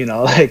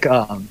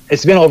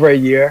 It's been over a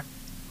year,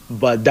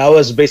 but that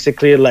was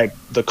basically like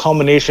the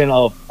culmination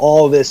of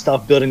all this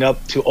stuff building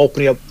up to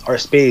opening up our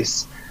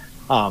space.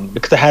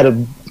 Because I had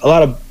a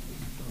lot of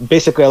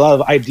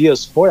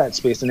ideas for that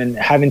space, and then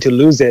having to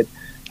lose it,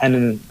 and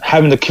then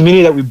having the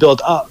community that we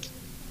built up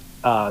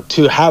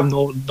to have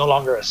no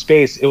longer a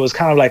space. It was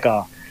kind of like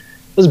it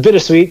was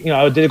bittersweet.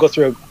 I did go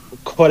through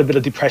quite a bit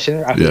of depression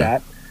after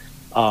that.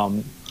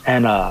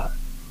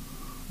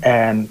 And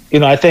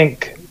I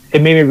think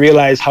it made me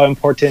realize how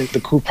important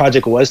the Ku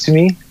Project was to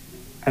me,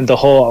 and the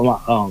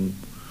whole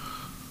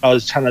I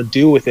was trying to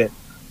do with it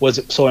was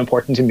so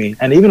important to me.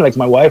 And even like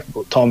my wife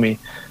told me,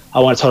 I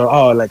want to tell her,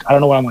 I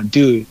don't know what I'm going to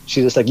do.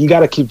 She's just like, you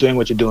got to keep doing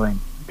what you're doing,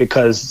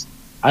 because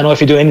I know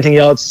if you do anything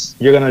else,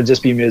 you're going to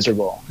just be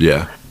miserable.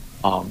 Yeah.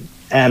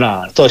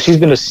 So she's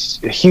been a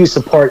huge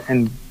support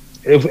and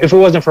if it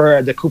wasn't for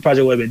her, the Coop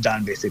project would have been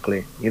done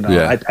basically. You know,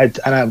 Yeah.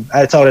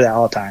 I tell her that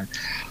all the time.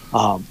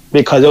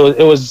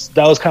 Because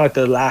that was kind of like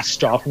the last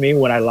straw for me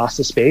when I lost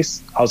the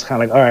space. I was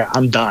kind of like, all right,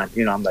 I'm done.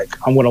 You know, I'm like,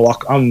 I'm gonna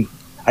walk.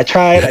 I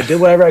tried. I did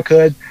whatever I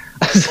could.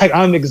 I was like,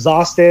 I'm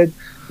exhausted.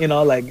 You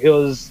know, like it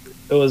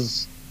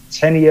was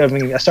 10 years. I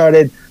mean, I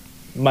started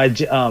my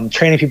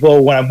training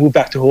people when I moved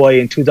back to Hawaii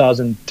in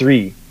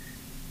 2003.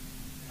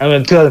 I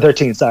mean,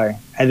 2013, sorry.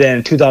 And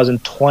then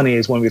 2020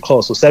 is when we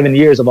closed. So 7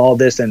 years of all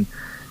this and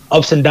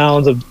ups and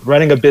downs of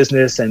running a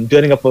business and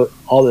building up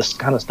all this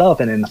kind of stuff.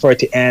 And then for it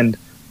to end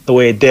the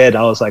way it did,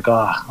 I was like,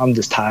 oh, I'm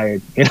just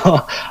tired, you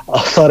know, all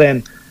of a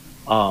sudden.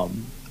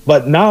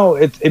 But now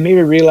it made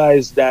me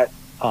realize that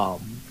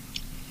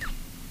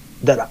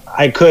that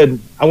I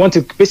want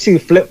to basically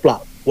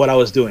flip-flop what I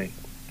was doing.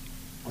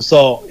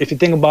 So if you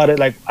think about it,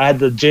 like I had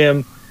the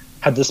gym,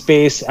 had the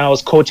space, and I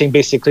was coaching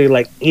basically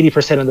like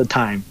 80% of the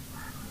time.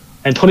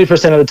 And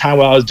 20% of the time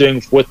what I was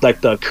doing with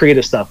like the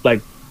creative stuff,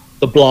 like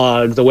the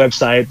blog, the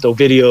website, the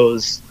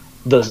videos,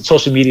 the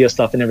social media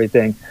stuff and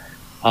everything.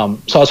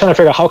 So I was trying to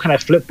figure out how can I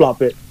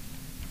flip-flop it,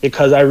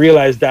 because I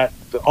realized that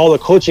all the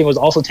coaching was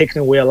also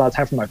taking away a lot of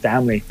time from my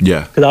family.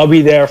 Yeah. Because I'll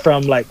be there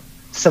from like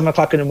 7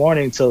 o'clock in the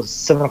morning till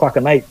 7 o'clock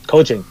at night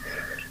coaching.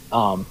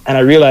 And I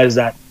realized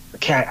that,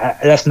 okay,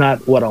 that's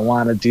not what I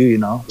want to do, you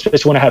know,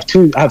 especially when I have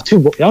two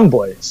young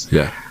boys.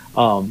 Yeah.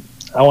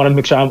 I want to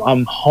make sure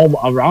I'm home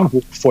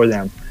around for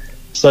them.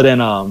 So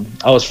then I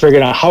was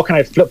figuring out how can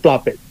I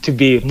flip-flop it to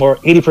be more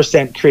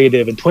 80%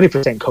 creative and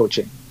 20%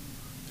 coaching.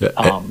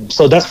 Yeah.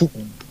 So that's,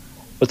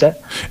 what's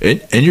that?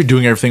 And you're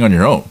doing everything on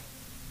your own.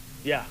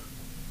 Yeah.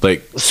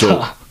 Like,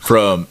 so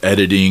from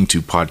editing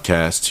to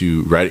podcast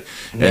to writing.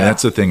 And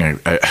that's the thing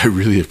I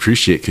really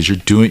appreciate, because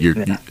you're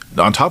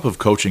on top of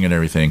coaching and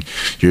everything,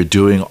 you're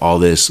doing all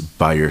this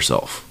by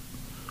yourself.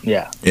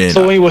 Yeah. And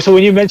So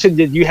when you mentioned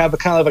that you have a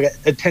kind of like an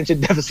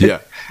attention deficit, Yeah.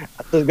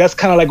 that's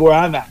kind of like where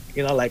I'm at.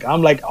 You know, like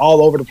I'm like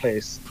all over the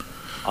place.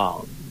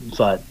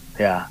 But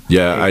yeah.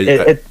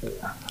 Yeah.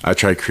 I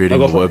tried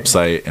creating a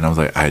website and I was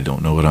like, I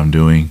don't know what I'm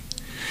doing.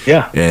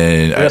 Yeah.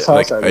 And That's how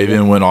I started, I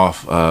even went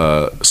off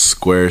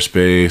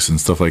Squarespace and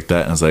stuff like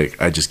that. And I was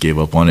like, I just gave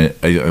up on it.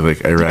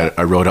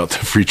 I wrote out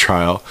the free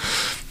trial,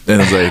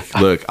 and I was like,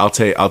 look, I'll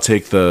take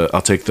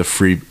the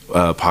free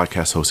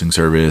podcast hosting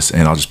service,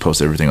 and I'll just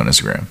post everything on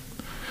Instagram.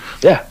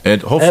 Yeah.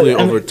 And hopefully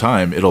over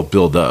time it'll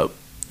build up.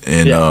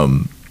 And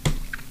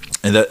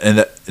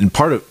and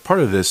part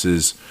of this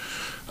is,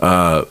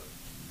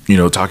 you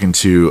know, talking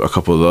to a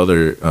couple of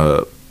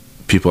other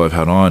people I've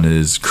had on,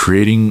 is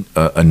creating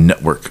a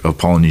network of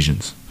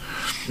Polynesians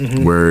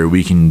where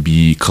we can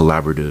be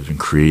collaborative and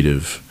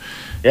creative,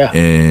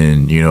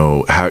 and you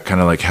know, kind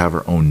of like have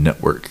our own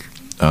network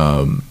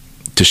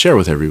to share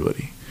with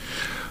everybody.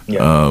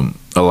 A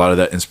lot of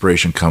that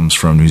inspiration comes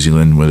from New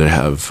Zealand, where they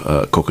have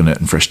Coconut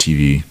and Fresh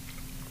TV,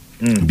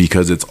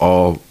 because it's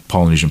all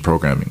Polynesian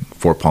programming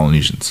for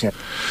Polynesians.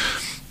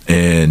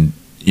 And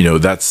you know,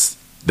 that's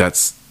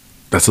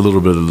a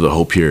little bit of the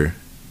hope here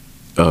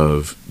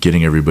of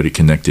getting everybody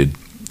connected.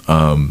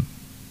 But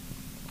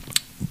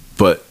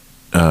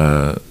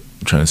I'm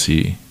trying to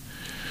see.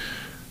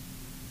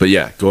 But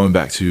yeah, going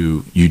back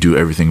to, you do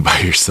everything by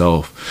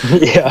yourself.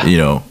 Yeah. You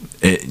know,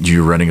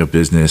 you're running a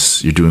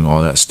business, you're doing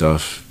all that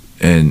stuff,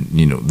 and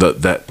you know,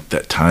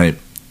 that time,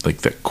 like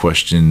that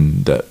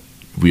question that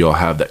we all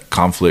have, that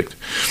conflict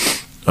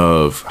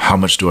of how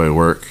much do I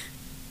work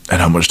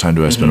and how much time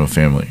do I spend with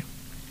family.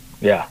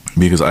 Yeah.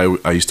 Because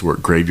I used to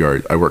work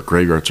graveyard. I worked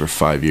graveyards for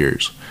 5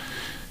 years.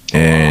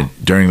 And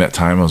during that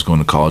time, I was going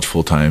to college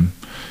full time,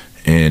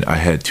 and I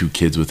had 2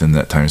 kids within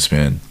that time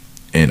span,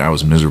 and I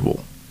was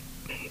miserable.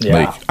 Yeah.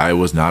 Like, I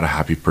was not a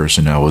happy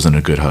person. I wasn't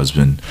a good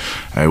husband.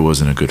 I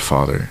wasn't a good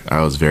father. I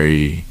was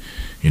very,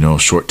 you know,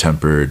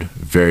 short-tempered,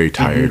 very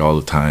tired all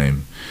the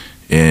time,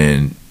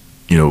 and,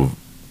 you know,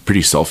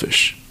 pretty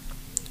selfish.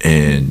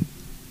 And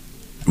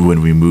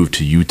when we moved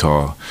to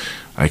Utah,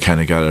 I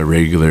kind of got a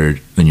regular,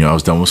 and, you know, I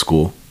was done with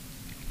school,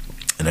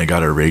 and I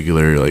got a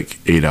regular, like,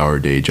 8-hour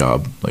day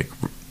job, like,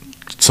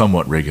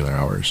 somewhat regular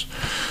hours.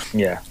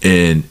 Yeah.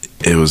 And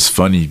it was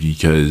funny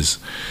because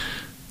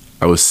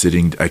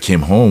I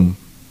came home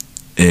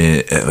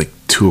at like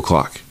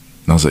 2:00,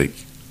 and I was like,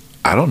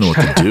 I don't know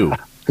what to do.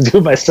 Do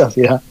it myself,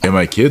 yeah. And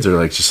my kids are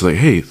like, just like,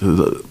 hey,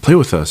 play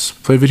with us,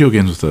 play video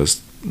games with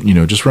us, you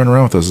know, just run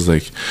around with us. It's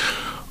like,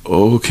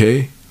 oh,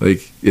 okay.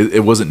 Like,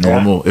 it wasn't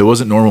normal. It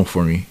wasn't normal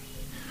for me.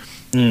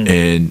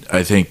 And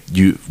I think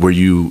you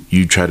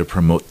try to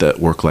promote that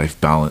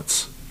work-life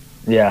balance.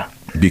 Yeah.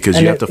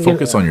 Because you have to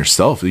focus on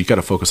yourself. You got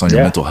to focus on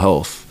your mental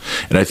health.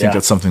 And I think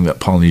that's something that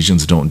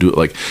Polynesians don't do.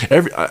 Like,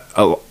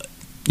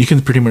 you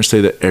can pretty much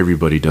say that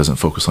everybody doesn't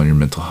focus on their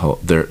mental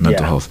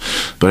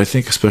health. But I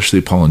think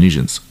especially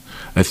Polynesians,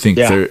 I think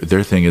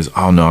their thing is,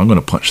 oh no, I'm going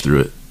to punch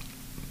through it.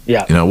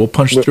 Yeah. You know, we'll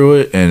punch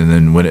through it, and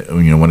then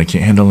when I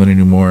can't handle it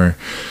anymore,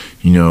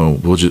 you know,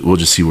 we'll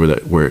just see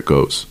where it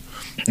goes.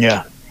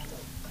 Yeah.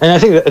 And I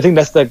think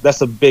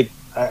that's a big.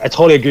 I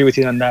totally agree with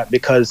you on that,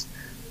 because,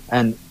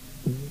 and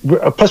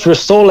plus we're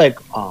so like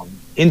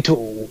into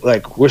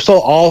like we're so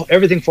all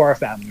everything for our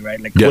family, right?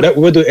 Like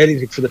we'll do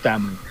anything for the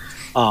family,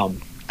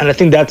 and I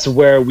think that's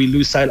where we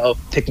lose sight of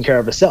taking care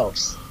of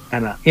ourselves.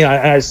 And you know,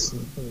 as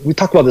we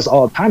talk about this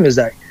all the time, is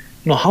that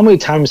how many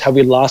times have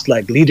we lost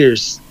like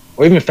leaders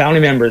or even family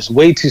members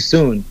way too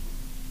soon,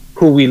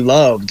 who we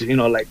loved,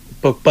 like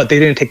but they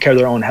didn't take care of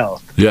their own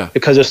health,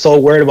 because they're so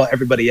worried about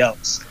everybody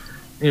else.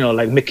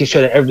 Like making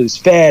sure that everybody's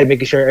fed,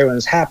 making sure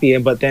everyone's happy,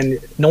 but then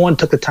no one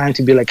took the time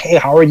to be like, hey,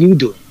 how are you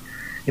doing?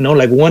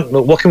 Like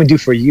what can we do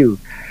for you?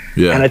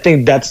 Yeah. And I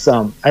think that's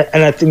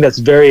I think that's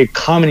very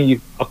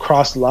common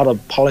across a lot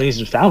of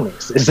Polynesian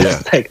families. It's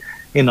just like,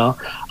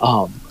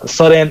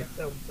 so then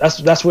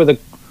that's where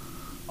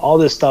all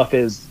this stuff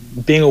is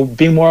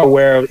being more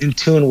aware, in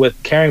tune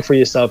with caring for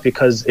yourself,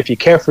 because if you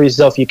care for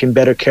yourself, you can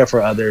better care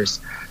for others.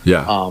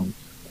 Yeah.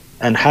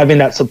 And having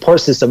that support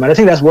system. And I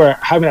think that's where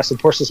having that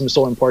support system is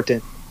so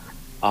important,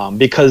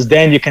 because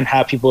then you can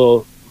have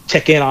people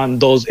check in on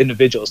those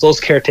individuals, those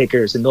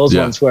caretakers, and those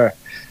ones who are,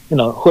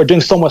 who are doing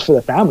so much for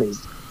their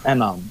families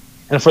and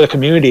for the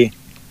community.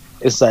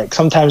 It's like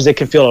sometimes they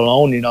can feel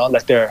alone,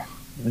 like they're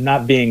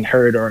not being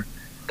heard, or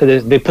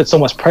because they put so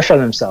much pressure on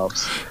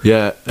themselves.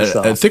 Yeah,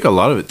 so. I think a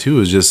lot of it too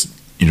is just,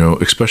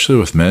 especially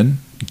with men,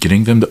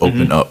 getting them to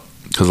open up.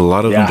 Because a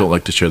lot of them don't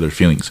like to share their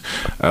feelings.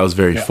 I was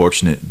very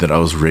fortunate that I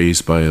was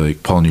raised by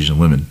like Polynesian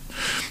women,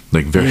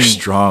 like very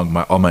strong.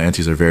 All my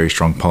aunties are very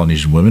strong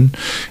Polynesian women,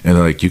 and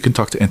they're like, you can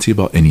talk to auntie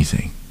about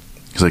anything.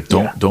 He's like,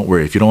 don't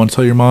worry. If you don't want to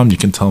tell your mom, you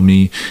can tell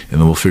me, and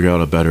then we'll figure out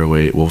a better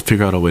way. We'll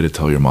figure out a way to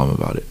tell your mom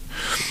about it.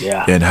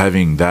 Yeah. And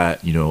having that,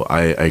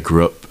 I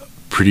grew up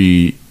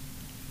pretty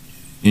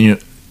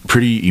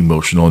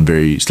emotional and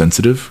very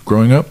sensitive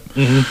growing up.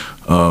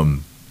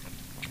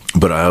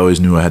 But I always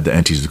knew I had the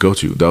aunties to go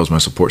to. That was my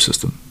support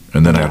system.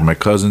 And then I had my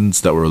cousins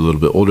that were a little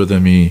bit older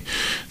than me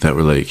that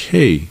were like,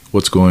 hey,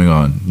 what's going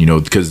on?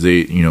 Because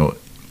they,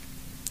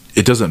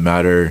 it doesn't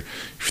matter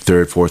if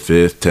third, fourth,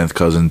 fifth, 10th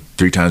cousin,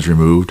 3 times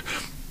removed.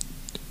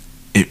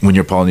 When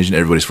you're Polynesian,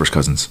 everybody's first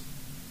cousins.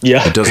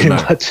 Yeah. It doesn't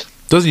matter. It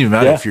doesn't even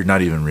matter if you're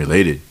not even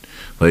related.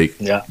 Like,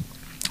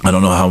 I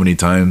don't know how many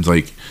times,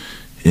 like,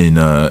 in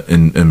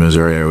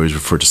Missouri, I always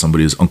refer to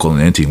somebody as uncle and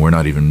auntie, and we're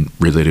not even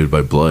related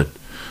by blood.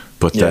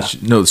 But that's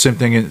same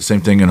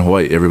thing in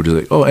Hawaii. Everybody's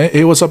like, oh,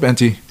 hey, what's up,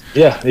 auntie?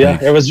 Yeah.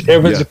 Like,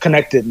 everyone's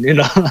connected,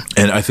 And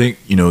I think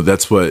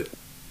that's what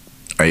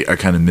I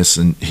kind of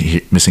missing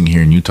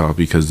here in Utah,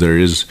 because there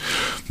is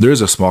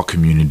a small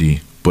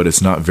community, but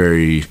it's not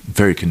very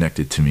very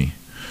connected to me.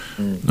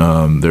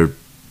 There,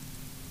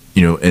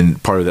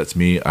 and part of that's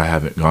me. I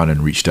haven't gone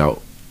and reached out,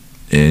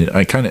 and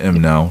I kind of am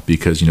now,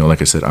 because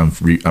like I said, I'm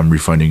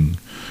refining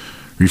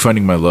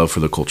my love for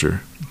the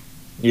culture.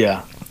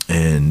 Yeah.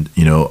 And,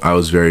 I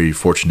was very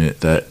fortunate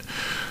that,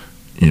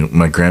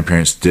 my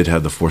grandparents did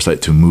have the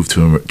foresight to move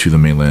to the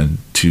mainland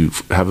to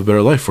have a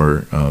better life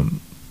for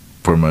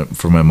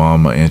my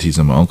mom, my aunties,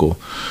 and my uncle.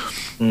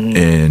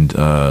 And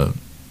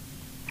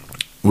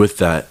with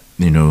that,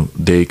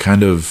 they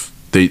kind of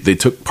they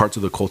took parts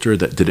of the culture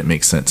that didn't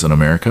make sense in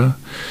America,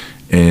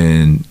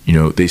 and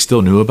they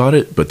still knew about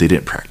it, but they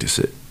didn't practice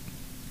it.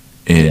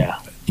 And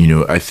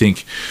I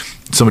think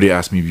somebody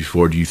asked me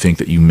before, do you think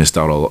that you missed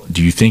out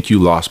do you think you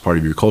lost part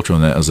of your culture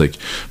on that? I was like,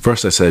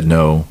 first I said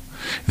no,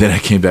 then I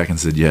came back and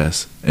said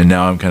yes, and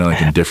now I'm kind of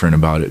like indifferent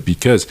about it,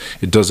 because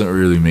it doesn't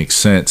really make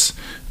sense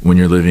when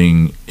you're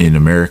living in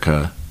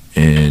America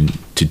and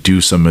to do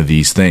some of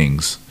these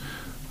things.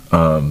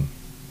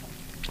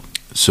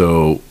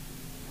 So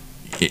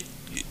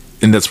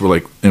and that's where,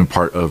 like, in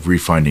part of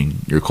refining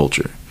your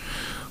culture.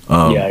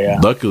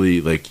 Luckily,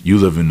 like, you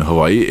live in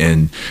Hawaii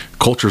and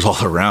culture's all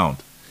around.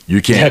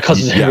 You can't,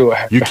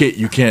 everywhere. You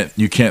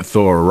can't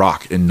throw a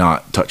rock and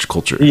not touch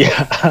culture.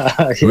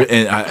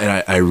 And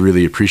I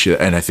really appreciate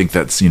it. And I think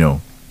that's,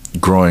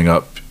 growing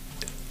up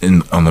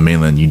on the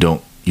mainland, you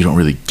don't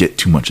really get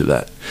too much of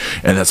that.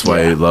 And that's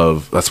why I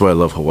love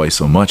Hawaii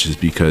so much, is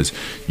because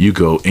you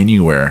go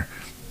anywhere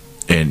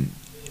and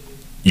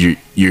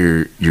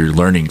you're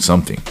learning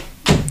something.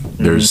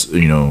 There's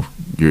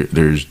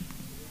there's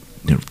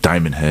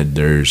Diamond Head,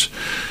 there's,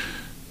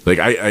 like,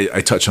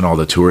 I touch on all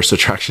the tourist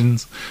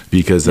attractions,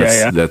 because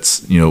that's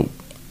that's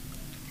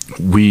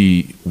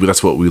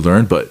what we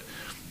learned. But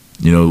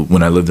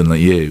when I lived in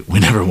Laie, we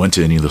never went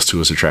to any of those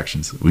tourist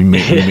attractions. We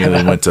mainly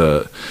went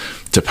to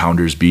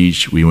Pounders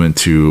Beach. We went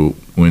to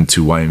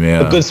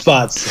Waimea. The good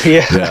spots.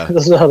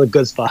 Those are all the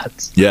good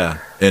spots. Yeah.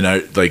 And I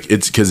like,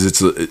 it's because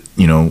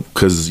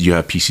because you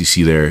have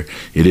PCC there.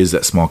 It is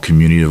that small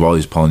community of all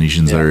these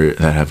Polynesians that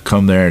have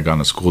come there, gone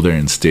to school there,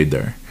 and stayed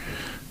there.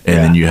 And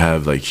then you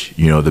have, like,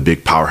 the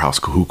big powerhouse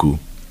Kahuku,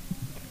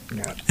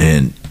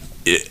 and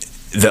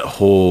that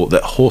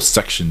whole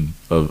section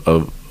of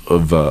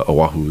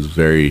Oahu is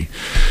very,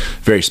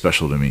 very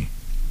special to me.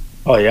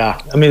 Oh yeah,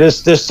 I mean,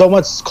 there's so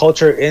much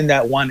culture in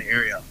that one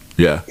area.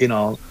 Yeah,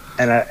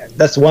 and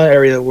that's one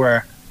area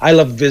where I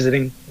love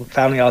visiting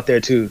family out there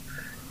too,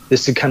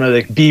 just to kind of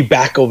like be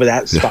back over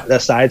that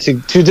side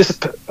to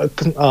just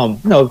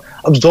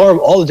absorb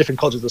all the different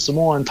cultures, the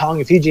Samoan,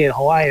 Tongan, Fiji, and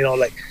Hawaii.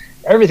 Like,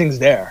 everything's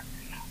there.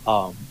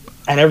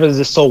 and everyone's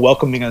just so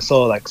welcoming and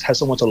so like has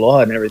so much aloha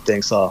and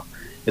everything. So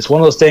it's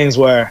one of those things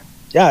where,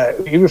 yeah,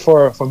 even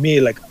for me,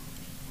 like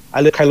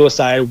I live Kailua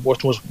side,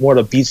 more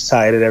the beach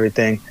side and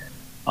everything,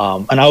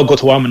 and I would go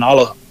to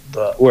Waimanalo,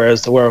 where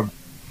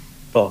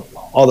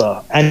all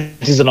the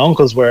aunties and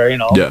uncles were, you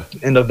know,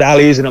 in the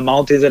valleys and the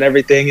mountains and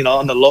everything, you know,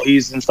 on the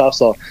lowies and stuff.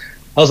 So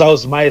that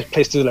was my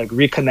place to like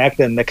reconnect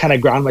and like, kind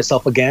of ground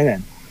myself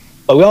again.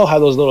 But we all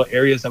have those little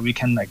areas that we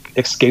can like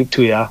escape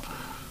to, yeah.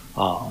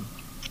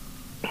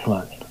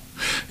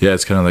 Yeah,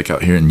 it's kind of like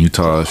out here in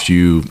Utah.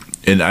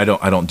 I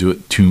don't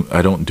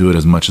do it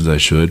as much as I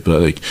should, but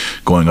like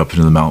going up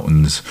into the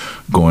mountains,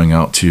 going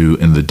out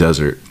in the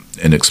desert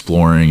and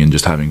exploring and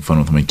just having fun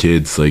with my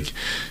kids, like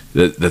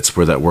that's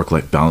where that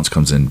work-life balance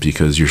comes in,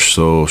 because you're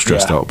so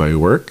stressed out by your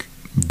work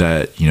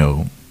that, you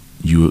know,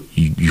 you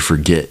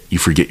forget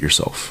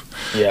yourself.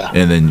 Yeah.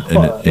 And then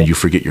and you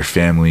forget your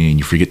family, and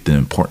you forget the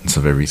importance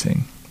of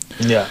everything.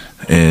 Yeah.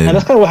 And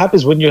that's kind of what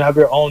happens when you have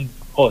your own.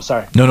 Oh,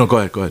 sorry. No, go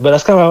ahead. But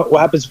that's kind of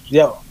what happens.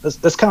 Yeah,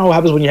 that's kind of what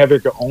happens when you have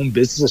your own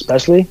business,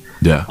 especially.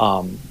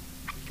 Yeah.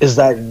 Is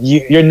that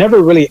you're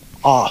never really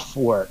off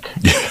work.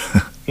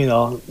 You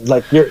know,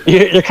 like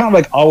you're kind of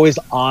like always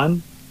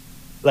on.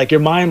 Like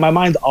my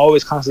mind's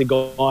always constantly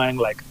going.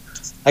 Like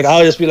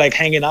I'll just be like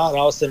hanging out, and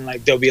all of a sudden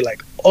like there'll be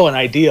like, oh, an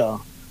idea.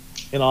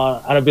 You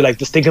know, and I'd be like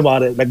just thinking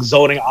about it, like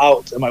zoning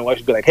out, and my wife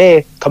would be like,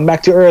 "Hey, come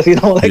back to Earth," you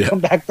know, like come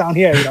back down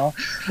here, you know.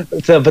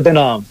 So, but then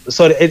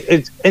so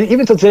it and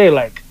even till today,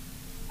 like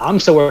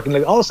I'm still working.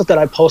 Like all the stuff that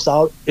I post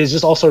out is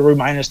just also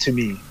reminders to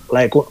me.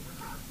 Like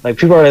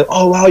people are like,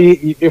 "Oh wow,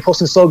 you're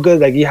posting so good.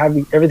 Like you have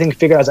everything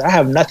figured out." I was like, I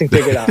have nothing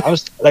figured out. I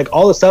was like,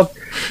 all the stuff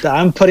that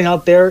I'm putting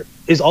out there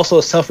is also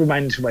a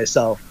self-reminder to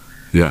myself.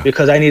 Yeah.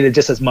 Because I need it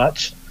just as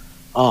much.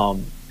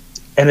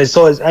 And it's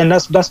so, and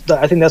that's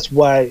I think that's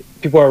why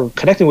people are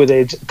connecting with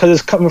it, because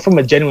it's coming from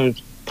a genuine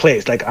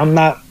place. Like I'm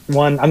not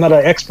an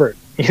expert,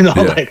 you know.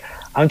 Like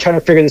I'm trying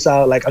to figure this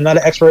out. Like I'm not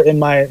an expert in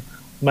my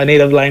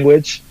native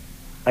language.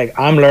 Like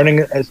I'm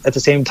learning at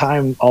the same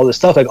time all this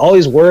stuff. Like all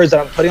these words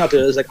that I'm putting out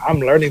there is like I'm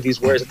learning these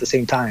words at the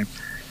same time.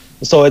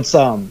 So it's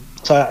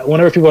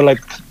whenever people are like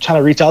trying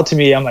to reach out to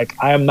me, I'm like,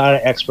 I am not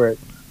an expert.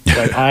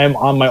 Like I'm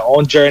on my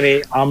own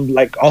journey. I'm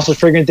like also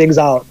figuring things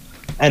out.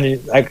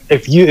 And like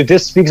if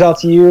this speaks out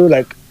to you,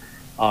 like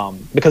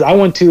because I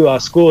went to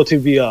school to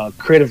be a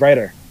creative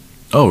writer.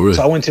 Oh, really?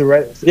 So I went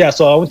to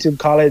So I went to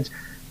college.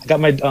 I got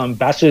my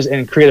bachelor's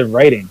in creative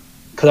writing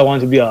because I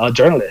wanted to be a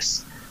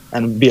journalist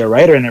and be a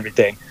writer and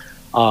everything.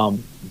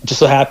 Just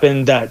so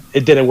happened that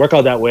it didn't work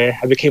out that way.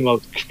 I became a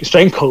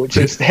strength coach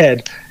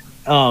instead.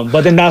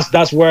 But then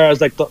that's where I was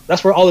like,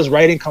 that's where all this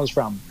writing comes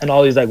from and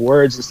all these like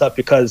words and stuff,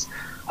 because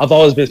I've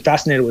always been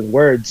fascinated with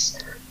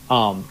words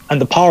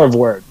and the power of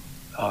word.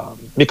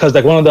 Because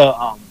like one of the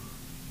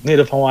one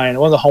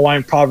of the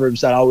Hawaiian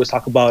proverbs that I always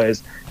talk about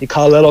is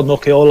 "Ikalelo no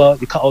keola,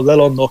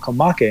 ikalelo no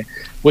kamake,"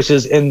 which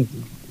is in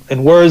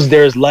words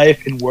there is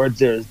life, in words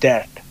there is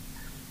death.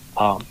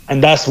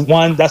 And that's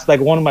like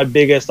one of my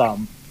biggest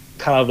kind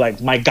of like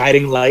my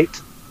guiding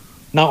light,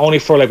 not only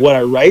for like what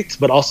I write,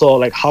 but also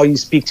like how you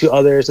speak to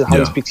others and how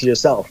you speak to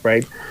yourself,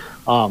 right?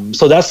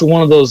 So that's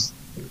one of those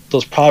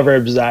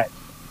proverbs that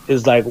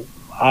is like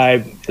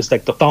it's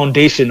like the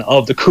foundation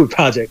of the Crew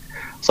Project.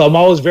 So I'm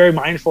always very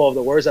mindful of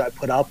the words that I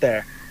put out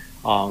there.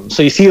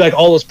 So you see like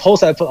all those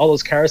posts that I put, all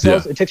those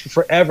carousels, it takes me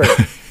forever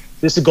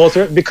just to go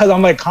through it, because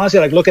I'm like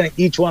constantly like looking at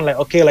each one, like,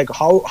 okay, like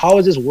how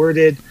is this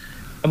worded?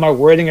 Am I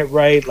wording it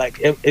right? Like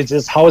it's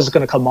just, how is it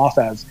going to come off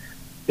as?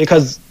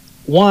 Because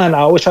one, I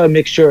always try to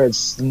make sure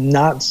it's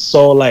not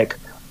so like,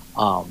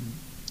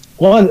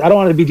 one, I don't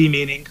want to be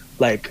demeaning,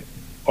 like,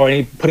 or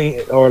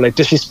like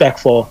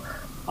disrespectful.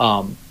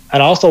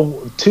 And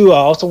also two, I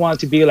also want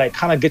it to be like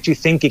kind of get you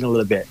thinking a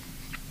little bit,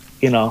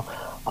 you know,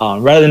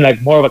 rather than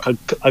like more of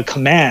a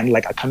command,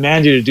 like I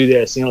command you to do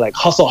this, you know, like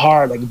hustle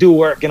hard, like do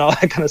work and all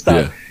that kind of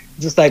stuff. Yeah.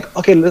 Just like,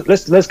 okay,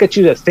 let's get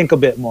you to think a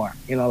bit more,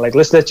 you know, like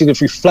let's let you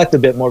reflect a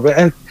bit more. But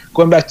and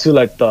going back to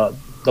like the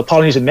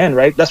Polynesian men,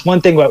 right? That's one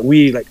thing that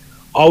we like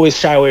always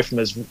shy away from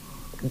is,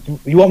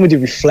 you want me to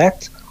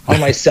reflect on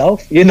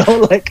myself, you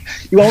know, like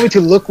you want me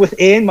to look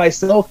within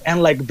myself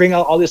and like bring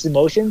out all these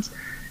emotions,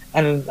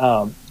 and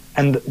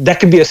that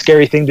can be a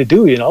scary thing to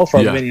do, you know,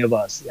 for many of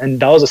us. And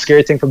that was a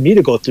scary thing for me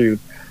to go through.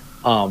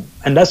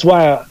 And that's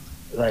why,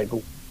 like,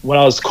 when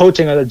I was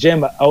coaching at the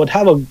gym, I would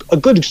have a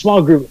good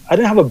small group. I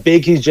didn't have a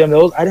big, huge gym. I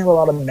didn't have a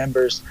lot of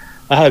members.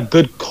 I had a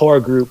good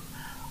core group.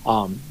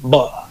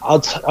 But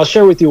I'll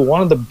share with you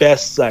one of the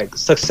best like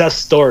success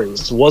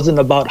stories. It wasn't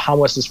about how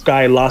much this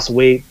guy lost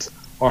weight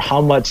or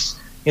how much,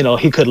 you know,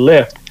 he could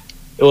lift.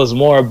 It was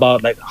more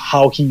about like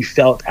how he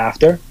felt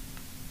after.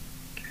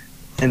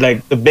 And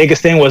like the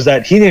biggest thing was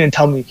that he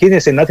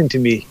didn't say nothing to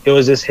me. It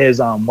was just his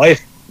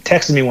wife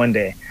texted me one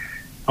day.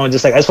 I was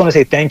just like, I just want to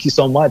say thank you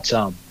so much.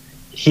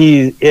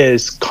 He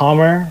is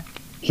calmer.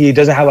 He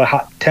doesn't have a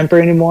hot temper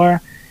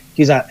anymore.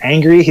 He's not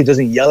angry. He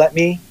doesn't yell at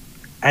me.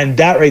 And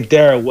that right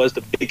there was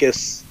the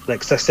biggest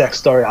like success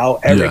story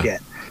I'll ever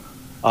get.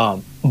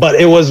 But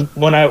it was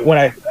when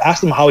I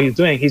asked him how he's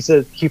doing, he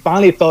said he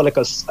finally felt like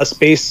a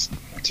space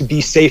to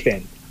be safe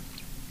in,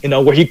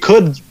 where he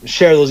could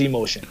share those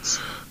emotions,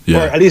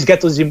 or at least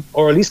get those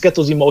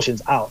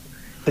emotions out.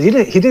 Because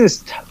he didn't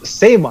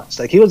say much.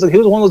 Like he was one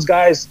of those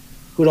guys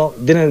who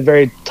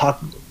didn't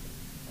talk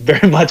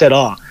very much at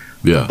all.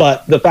 Yeah.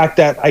 But the fact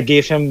that I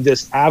gave him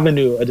this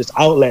avenue, or this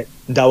outlet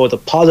that was a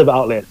positive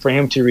outlet for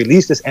him to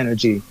release this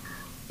energy,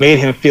 made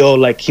him feel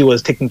like he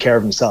was taking care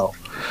of himself.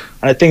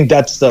 And I think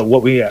that's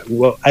what we,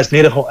 as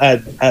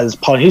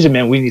Polynesian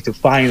men, we need to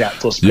find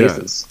those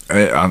spaces.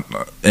 Yeah.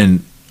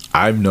 And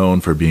I'm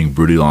known for being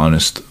brutally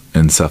honest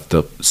and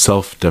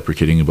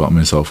self-deprecating about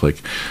myself.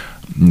 Like,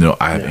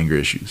 I have anger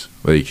issues.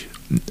 Like,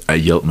 I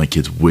yell at my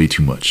kids way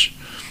too much.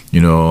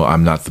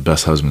 I'm not the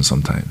best husband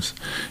sometimes,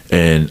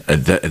 and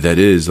that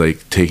is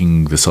like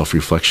taking the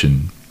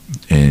self-reflection,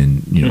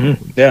 and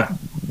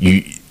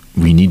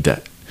we need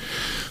that.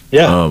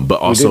 Yeah, but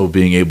also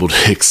being able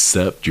to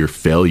accept your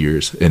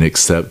failures and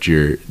accept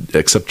your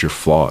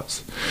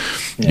flaws.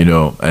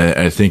 Yeah.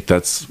 I think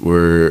that's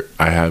where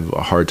I have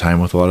a hard time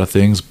with a lot of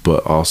things,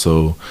 but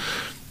also,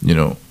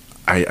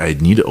 I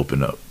need to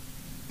open up.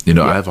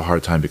 I have a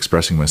hard time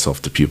expressing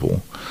myself to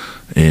people,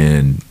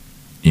 and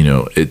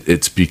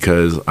it's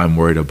because I'm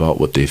worried about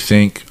what they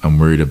think. I'm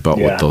worried about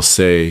what they'll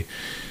say.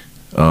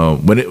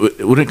 When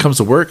it comes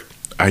to work,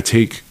 I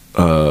take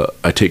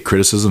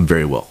criticism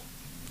very well,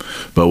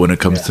 but when it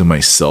comes to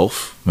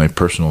myself, my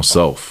personal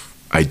self,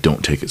 I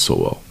don't take it so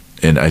well.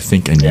 And I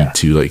think I need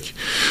to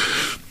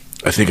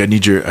I think I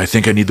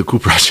need the Cool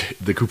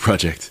Project. The Cool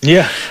Project.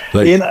 Yeah,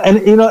 like, it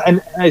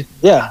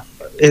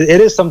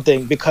is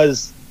something,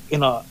 because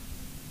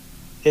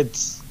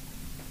it's.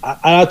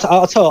 I'll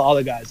tell all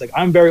the guys, like,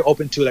 I'm very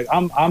open to, like,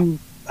 I'm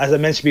as I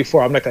mentioned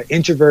before, I'm like an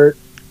introvert.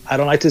 I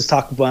don't like to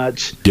talk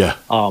much. Yeah.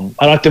 I don't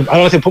like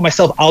to put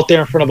myself out there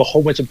in front of a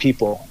whole bunch of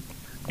people.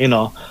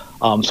 So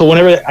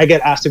whenever I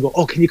get asked to go,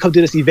 can you come to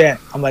this event?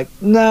 I'm like,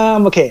 nah,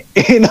 I'm okay.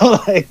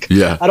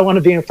 I don't want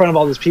to be in front of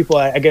all these people.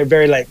 I get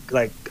very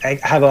I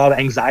have a lot of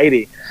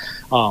anxiety.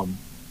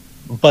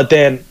 But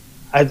then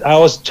I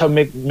always try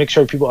to make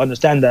sure people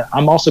understand that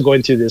I'm also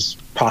going through this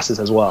process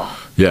as well.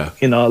 Yeah.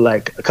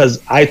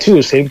 Because I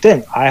too, same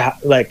thing. I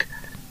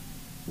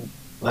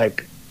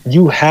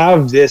you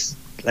have this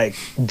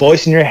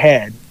voice in your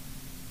head,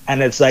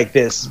 and it's like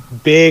this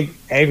big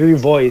angry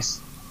voice,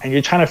 and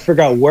you're trying to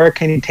figure out where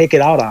can you take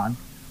it out on,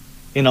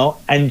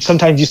 and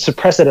sometimes you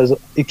suppress it, as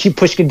you keep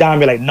pushing it down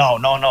and be like, no.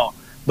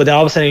 But then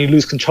all of a sudden you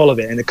lose control of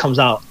it, and it comes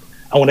out.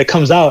 And when it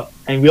comes out,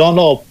 and we all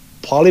know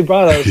Poly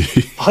brothers,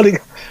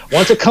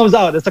 once it comes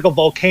out, it's like a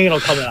volcano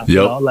coming out.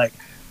 Yep.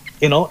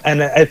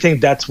 And I think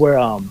that's where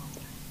and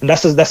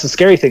that's the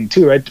scary thing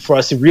too, right? For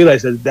us to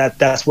realize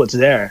that's what's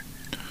there,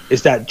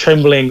 is that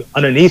trembling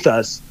underneath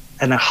us,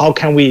 and how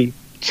can we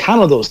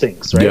channel those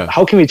things, right? Yeah.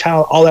 How can we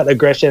channel all that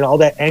aggression, all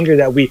that anger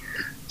that we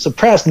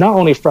suppress, not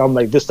only from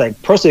this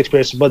personal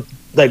experience, but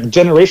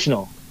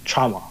generational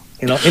trauma,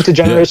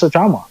 intergenerational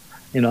trauma.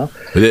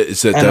 But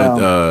it's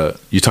that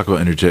you talk about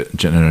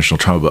intergenerational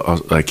trauma, but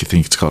also, you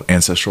think it's called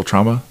ancestral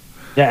trauma.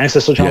 Yeah,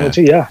 ancestral trauma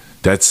too. Yeah,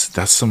 that's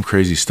some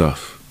crazy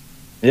stuff.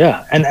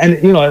 Yeah, and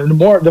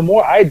the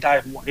more I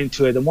dive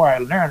into it, the more I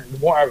learn, the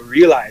more I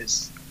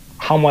realize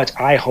how much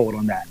I hold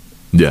on that.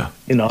 Yeah,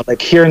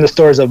 hearing the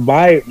stories of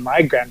my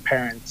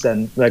grandparents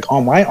and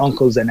all my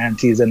uncles and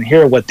aunties, and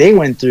hear what they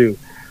went through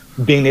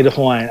being Native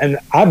Hawaiian, and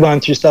I've gone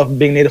through stuff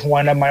being Native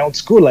Hawaiian at my own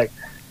school. I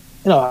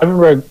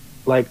remember.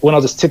 When I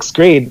was in 6th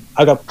grade,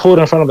 I got pulled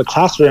in front of the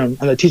classroom,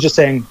 and the teacher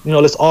saying,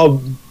 let's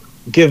all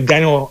give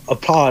Daniel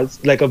applause,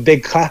 a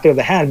big clapping of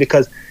the hand,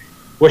 because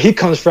where he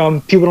comes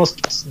from, people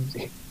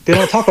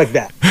don't talk like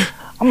that.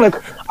 I'm like,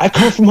 I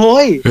come from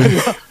Hawaii.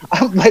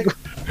 I'm like,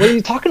 what are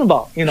you talking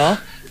about?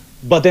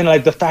 But then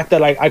the fact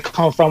that I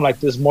come from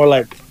this more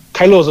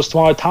Kailua is a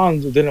smaller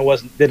town than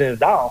it is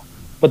now.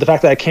 But the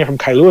fact that I came from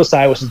Kailua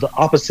side, which is the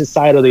opposite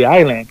side of the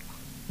island,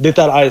 they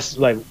thought I was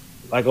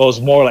it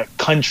was more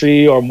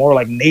country or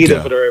more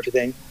native or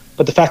everything.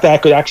 But the fact that I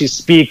could actually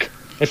speak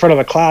in front of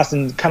a class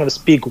and kind of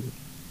speak,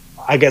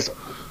 I guess,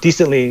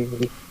 decently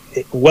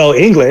well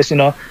English,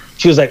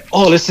 she was like,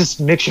 oh, let's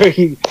just make sure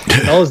he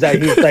knows that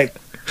he's I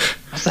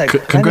was like,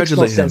 congratulate that makes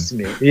no sense to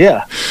me.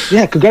 Yeah,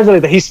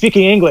 congratulate that he's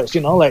speaking English,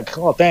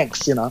 oh,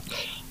 thanks,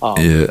 I'll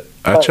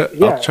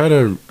try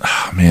to,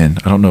 man,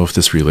 I don't know if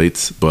this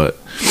relates, but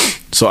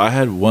so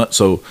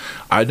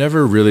I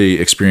never really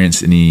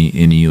experienced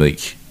any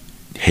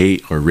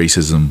hate or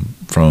racism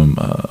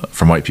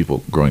from white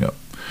people growing up.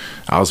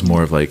 I was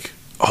more of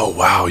oh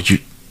wow,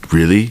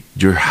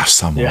 you're half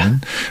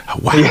Samoan?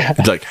 Wow. Yeah.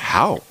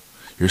 How?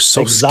 You're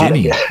so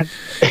skinny.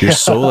 You're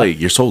so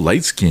you're so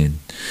light skinned.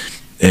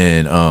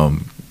 And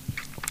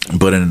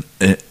but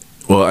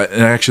I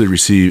actually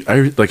received,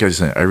 like I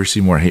said, I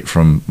received more hate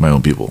from my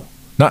own people.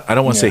 I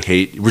don't want to say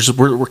hate.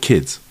 We're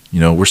kids.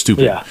 We're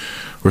stupid. Yeah.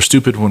 We're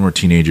stupid when we're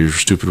teenagers. We're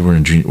stupid when we're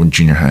in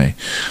junior high.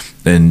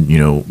 And,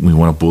 we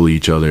want to bully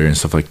each other and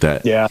stuff like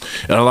that. Yeah.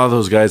 And a lot of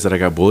those guys that I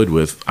got bullied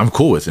with, I'm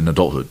cool with in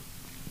adulthood.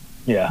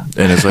 Yeah.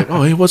 And it's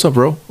oh, hey, what's up,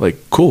 bro?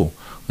 Cool.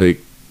 Hey,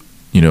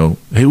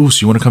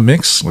 Oos, you want to come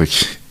mix?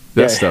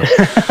 That stuff.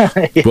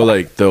 Yeah.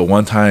 But the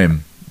one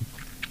time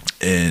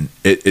And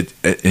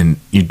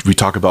we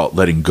talk about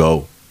letting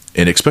go,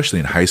 and especially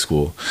in high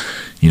school,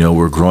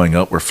 we're growing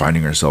up, we're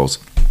finding ourselves.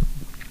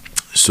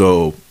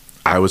 So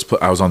I was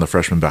on the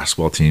freshman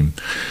basketball team,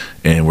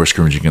 and we're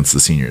scrimmaging against the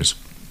seniors.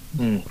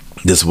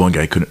 This one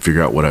guy couldn't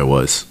figure out what I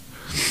was,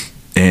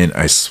 and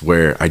I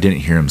swear I didn't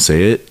hear him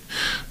say it,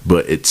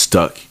 but it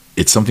stuck.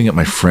 It's something that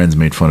my friends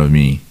made fun of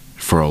me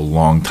for a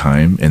long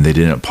time, and they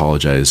didn't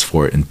apologize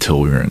for it until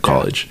we were in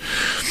college.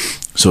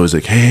 So I was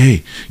like,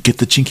 hey, get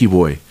the chinky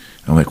boy.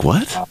 I'm like,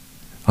 what?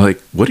 I'm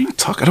like, what are you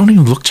talking? I don't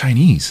even look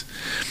Chinese.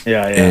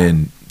 Yeah.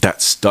 And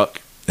that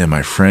stuck, and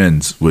my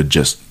friends would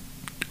just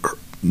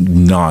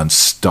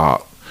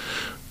nonstop,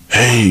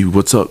 hey,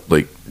 what's up?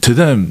 Like, to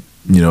them,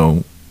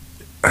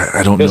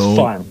 I don't know. It was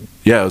fun.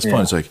 Yeah, it was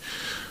fun. It's like,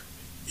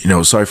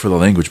 sorry for the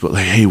language, but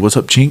like, hey, what's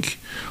up, chink?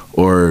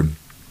 Or,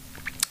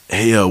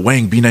 hey,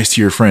 Wang, be nice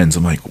to your friends.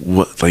 I'm like,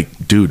 what?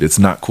 Like, dude, it's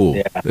not cool.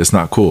 Yeah. It's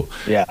not cool.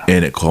 Yeah.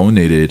 And it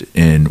culminated,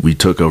 and we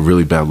took a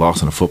really bad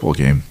loss in a football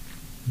game,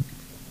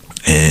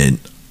 and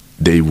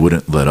they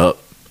wouldn't let up.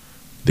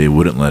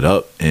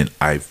 And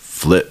I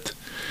flipped.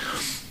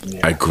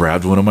 Yeah. I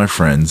grabbed one of my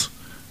friends.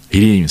 He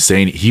didn't even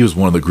say anything. He was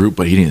one of the group,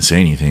 but he didn't say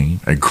anything.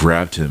 I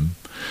grabbed him,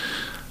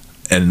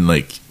 and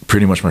like,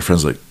 pretty much my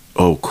friend's like,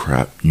 oh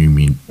crap, you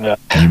mean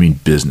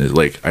business?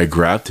 Like, I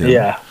grabbed him.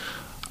 Yeah.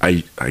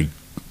 I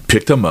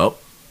picked him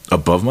up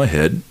above my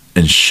head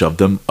and shoved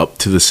him up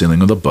to the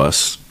ceiling of the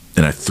bus,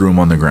 and I threw him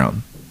on the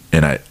ground.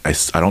 And I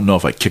don't know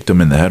if I kicked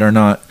him in the head or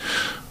not,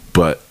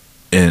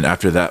 and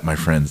after that, my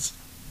friends,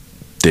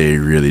 they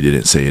really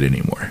didn't say it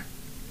anymore.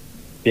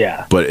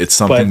 Yeah. But it's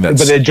something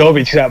but it drove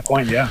me to that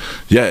point, yeah.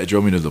 Yeah, it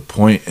drove me to the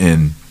point,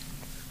 and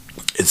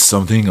it's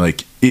something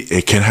like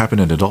it can happen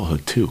in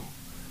adulthood too.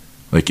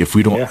 Like, if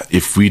we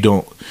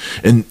don't,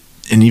 and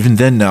even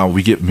then, now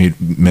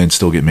men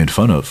still get made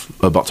fun of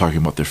about talking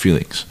about their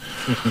feelings.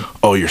 Mm-hmm.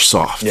 Oh, you're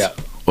soft. Yeah.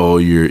 Oh,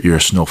 you're a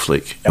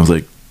snowflake. Yep. I was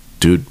like,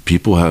 dude,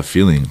 people have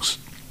feelings,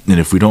 and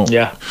if we don't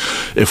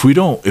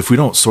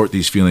sort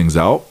these feelings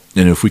out,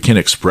 and if we can't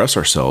express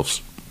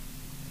ourselves,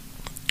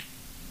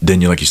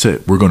 then like you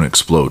said, we're going to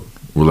explode.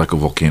 We're like a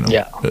volcano.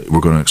 Yeah. We're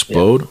going to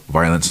explode. Yeah.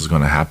 Violence is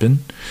going to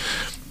happen,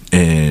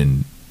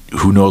 and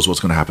who knows what's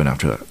going to happen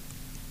after that.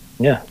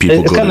 Yeah,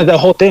 it's kind of the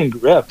whole thing,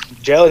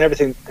 jail and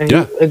everything. And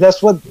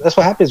that's what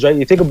happens, right?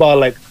 You think about,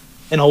 like,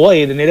 in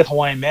Hawaii, the Native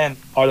Hawaiian men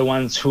are the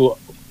ones who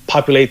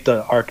populate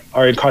are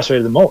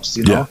incarcerated the most,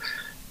 Yeah.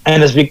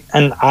 And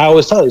and I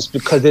always tell you, it's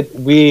because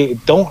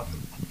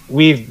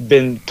we've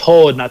been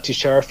told not to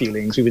share our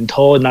feelings. We've been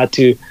told not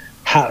to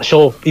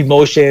show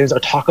emotions or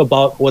talk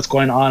about what's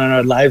going on in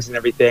our lives and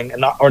everything, and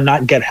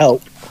not get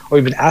help or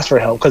even ask for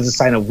help because it's a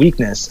sign of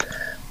weakness.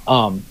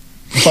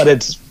 But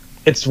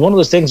it's one of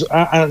those things,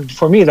 and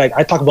for me, like,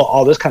 I talk about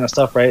all this kind of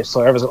stuff, right?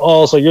 So everyone's like,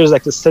 oh, so you're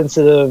like this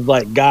sensitive,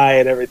 like, guy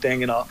and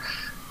everything,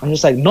 I'm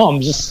just like, no,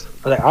 I'm just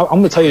like, I'm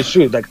gonna tell you the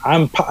truth. Like,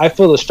 I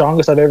feel the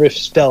strongest I've ever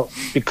felt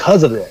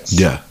because of this.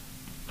 Yeah.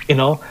 And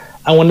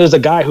when there's a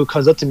guy who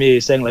comes up to me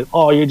saying, like,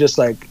 oh, you're just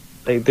like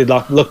they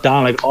look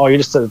down, like, oh, you're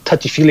just a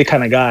touchy feely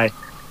kind of guy,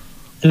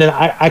 and then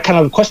I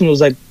kind of question was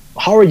like,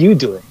 how are you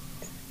doing?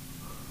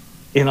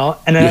 And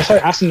then I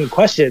started asking them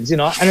questions, and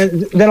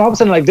then all of a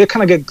sudden, like, they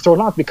kind of get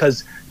thrown off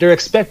because they're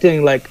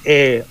expecting like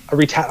a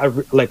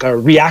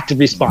reactive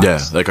response. Yeah,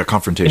 like a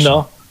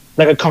confrontation.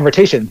 Like a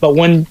confrontation. But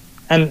when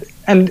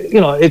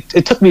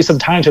it took me some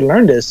time to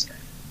learn this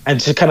and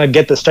to kind of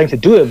get the strength to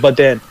do it. But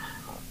then,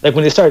 like,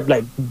 when they start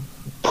like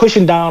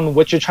pushing down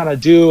what you're trying to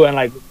do and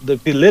like the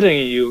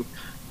belittling you,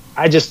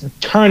 I just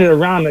turn it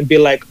around and be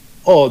like,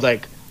 oh,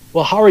 like,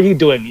 well, how are you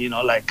doing?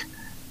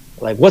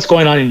 Like, what's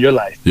going on in your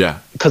life? Yeah.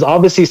 Because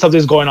obviously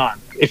something's going on.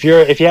 If you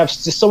have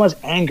just so much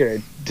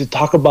anger to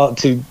talk about,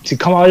 to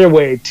come out of your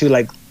way to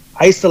like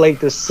isolate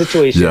this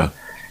situation,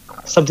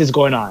 something's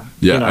going on.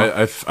 Yeah,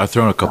 I've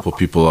thrown a couple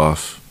people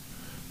off,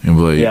 and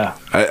like,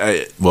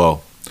 I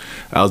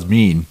was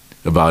mean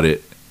about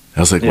it. I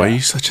was like, why are you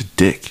such a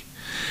dick?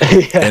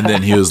 And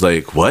then he was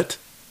like, what?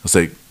 I was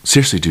like,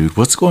 seriously, dude,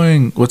 what's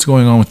going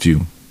on with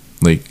you?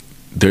 Like,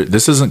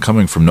 this isn't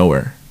coming from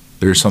nowhere.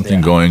 There's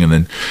something going, and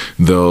then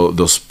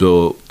they'll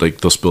spill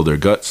their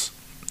guts,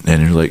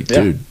 and you're like,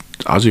 dude,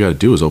 all you got to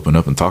do is open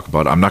up and talk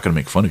about it. I'm not going to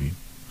make fun of you.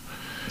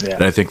 Yeah.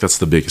 And I think that's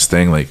the biggest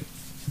thing. Like,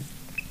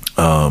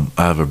 I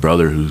have a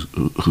brother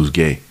who's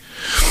gay,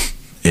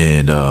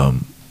 and I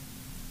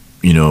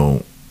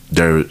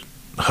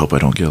hope I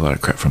don't get a lot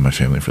of crap from my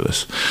family for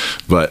this,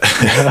 but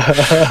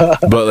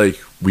but like,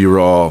 we were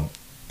all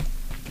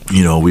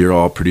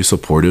pretty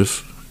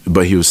supportive,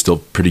 but he was still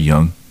pretty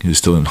young. He was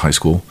still in high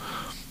school.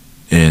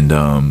 And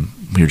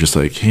we were just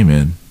like, hey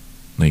man,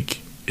 like,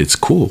 it's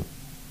cool.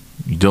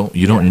 You're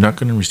not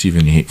going to receive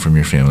any hate from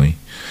your family.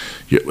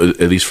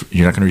 At least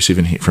you're not going to receive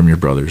any hate from your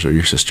brothers or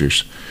your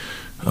sisters.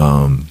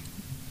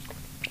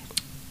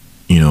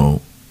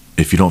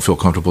 If you don't feel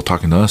comfortable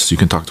talking to us, you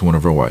can talk to one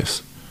of our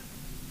wives.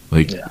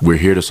 Like, we're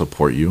here to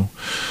support you.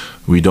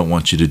 We don't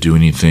want you to do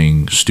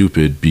anything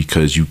stupid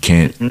because you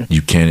can't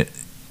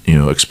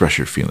express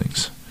your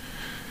feelings.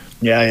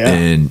 Yeah.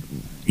 And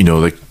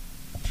like,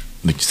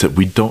 like you said,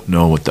 we don't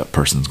know what that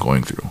person's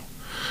going through.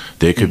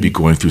 They could be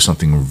going through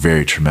something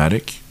very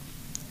traumatic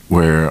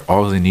where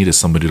all they need is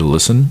somebody to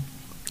listen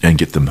and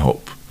get them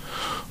help.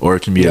 Or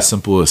it can be as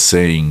simple as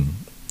saying,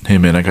 hey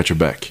man, I got your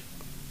back.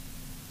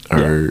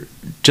 Or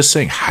just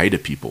saying hi to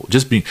people.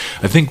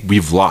 I think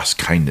we've lost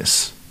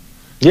kindness.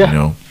 Yeah. You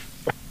know?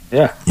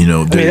 Yeah. You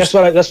know, I mean, that's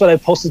what I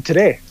posted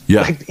today.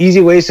 Yeah. Like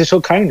easy ways to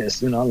show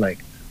kindness, you know, like,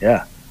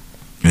 yeah.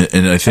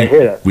 And I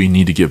think we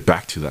need to get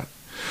back to that.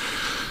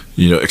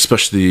 You know,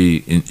 especially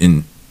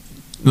in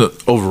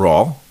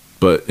overall,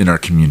 but in our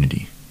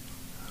community.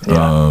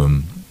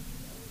 Yeah.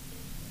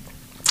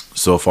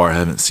 So far I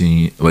haven't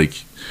seen,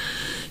 like,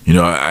 you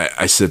know,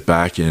 I sit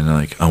back and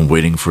like I'm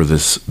waiting for the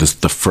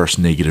first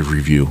negative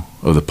review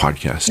of the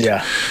podcast.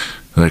 Yeah.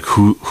 Like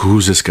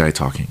who's this guy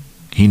talking?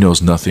 He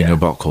knows nothing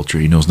about culture.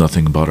 He knows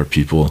nothing about our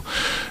people,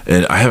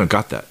 and I haven't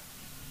got that.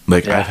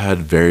 Like I've had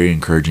very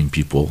encouraging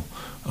people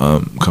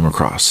come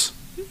across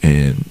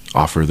and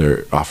offer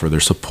their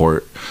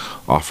support,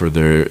 offer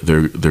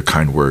their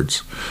kind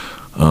words.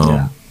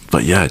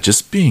 But yeah,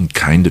 just being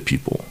kind to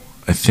people.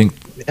 I think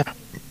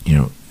you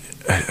know,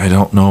 I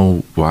don't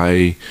know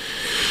why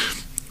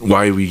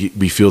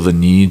we feel the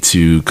need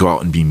to go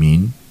out and be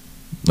mean.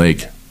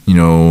 Like, you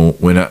know,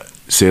 when I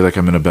say like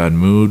I'm in a bad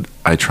mood,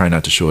 I try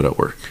not to show it at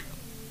work.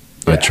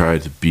 I try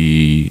to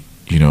be,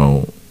 you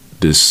know,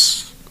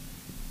 this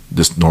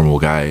normal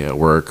guy at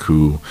work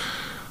who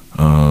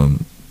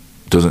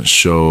doesn't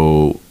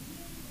show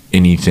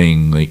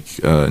anything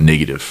like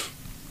negative.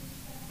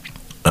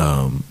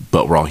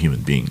 But we're all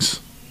human beings.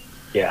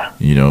 Yeah.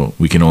 You know,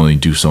 we can only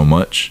do so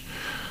much.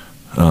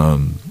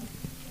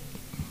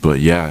 But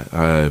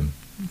yeah,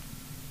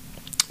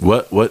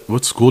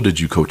 what school did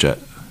you coach at?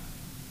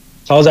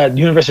 So I was at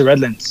University of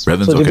Redlands.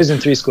 Redlands, so Division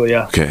III school,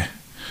 yeah. Okay,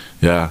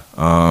 yeah.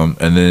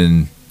 And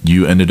then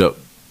you ended up.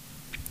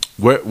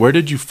 Where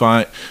did you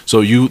find?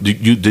 So you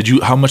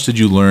how much did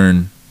you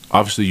learn?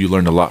 Obviously, you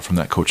learned a lot from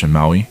that coach in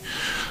Maui.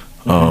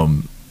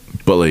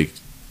 But like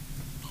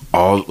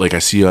I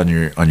see on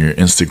your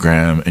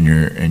Instagram and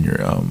your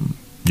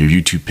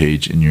YouTube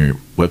page and your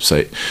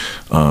website,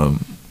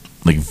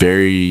 like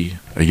very,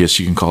 I guess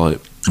you can call it.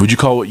 Would you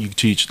call what you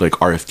teach like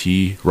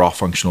RFT, raw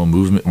functional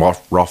movement,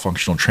 raw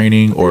functional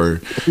training,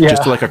 or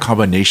just like a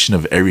combination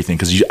of everything?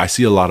 Because I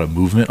see a lot of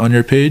movement on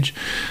your page.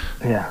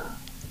 Yeah,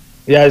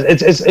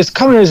 it's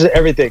combination of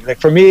everything. Like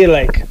for me,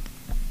 like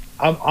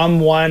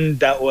I'm one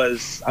that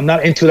I'm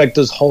not into like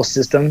those whole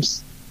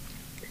systems,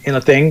 you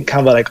know, thing.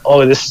 Kind of like,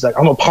 oh, this is like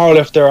I'm a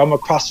powerlifter, I'm a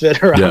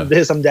CrossFitter, I'm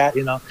this, I'm that,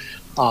 you know.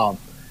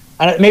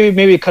 And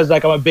maybe because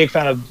like I'm a big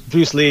fan of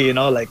Bruce Lee, you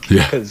know, like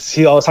because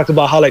he always talked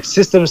about how like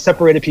systems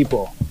separated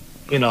people.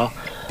 You know,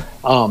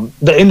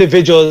 the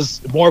individual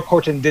is more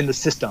important than the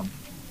system,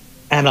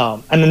 and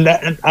then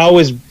and I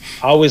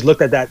always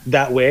looked at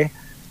that way,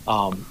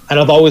 and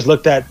I've always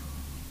looked at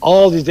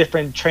all these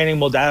different training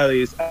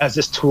modalities as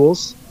just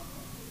tools,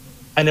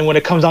 and then when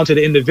it comes down to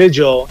the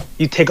individual,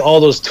 you take all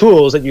those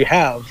tools that you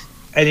have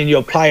and then you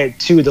apply it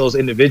to those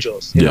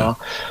individuals. You know,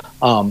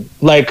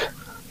 like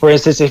for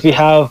instance, if you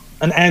have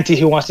an auntie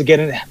who wants to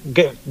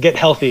get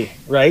healthy,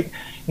 right?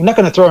 You're not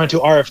going to throw her into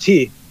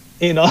RFT.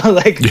 You know,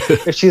 like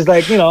if she's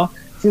like, you know,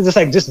 she's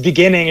just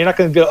beginning, you're not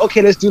going to be like,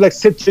 okay, let's do like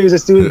sit-throughs,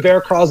 let's do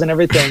bear crawls and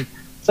everything.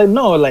 It's like,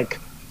 no,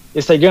 like,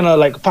 it's like, you're going to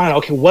like find,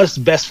 okay, what's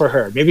best for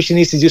her? Maybe she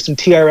needs to do some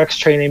TRX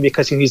training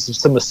because she needs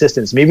some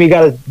assistance. Maybe you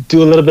got to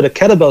do a little bit of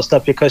kettlebell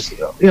stuff because,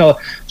 you know, so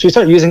you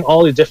start using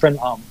all these different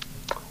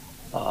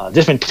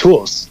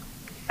tools.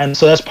 And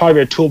so that's part of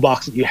your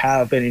toolbox that you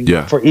have. And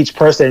for each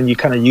person, you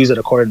kind of use it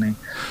accordingly.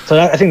 So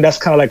I think that's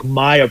kind of like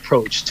my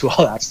approach to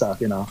all that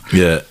stuff, you know?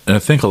 Yeah. And I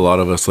think a lot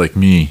of us, like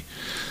me,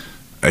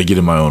 I get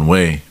in my own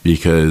way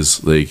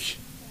because like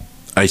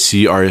I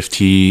see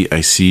RFT,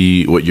 I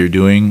see what you're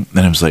doing, and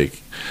I was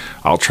like,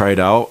 I'll try it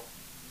out.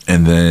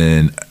 And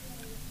then,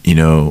 you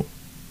know,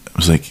 I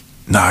was like,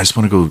 nah, I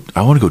want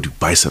to go do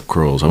bicep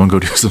curls. I want to go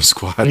do some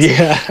squats.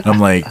 Yeah. And I'm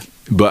like,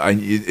 but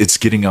it's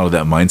getting out of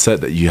that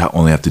mindset that you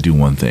only have to do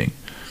one thing.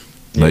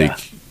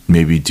 Like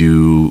maybe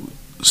do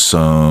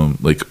some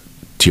like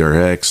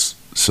TRX,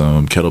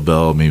 some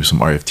kettlebell, maybe some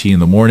RFT in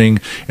the morning,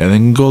 and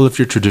then go lift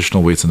your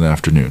traditional weights in the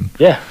afternoon.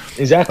 Yeah,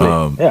 exactly.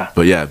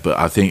 But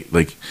I think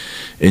like,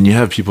 and you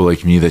have people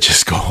like me that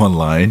just go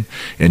online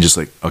and just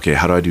like, okay,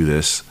 how do I do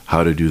this?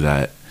 How to do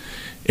that?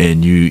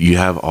 And you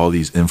have all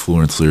these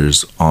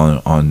influencers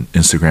on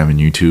Instagram and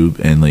YouTube,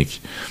 and like,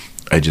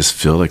 I just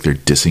feel like they're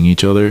dissing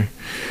each other.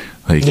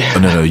 Like, oh,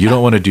 no, you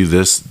don't want to do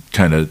this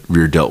kind of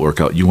rear delt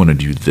workout. You want to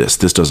do this.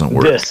 This doesn't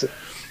work.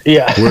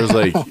 Whereas,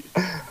 like,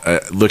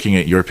 looking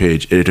at your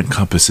page, it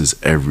encompasses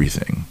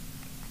everything.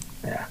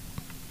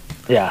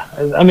 Yeah.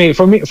 I mean,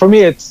 for me,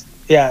 it's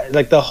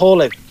like the whole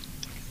like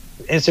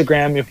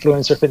Instagram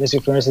influencer, fitness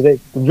influencer,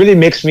 it really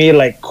makes me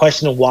like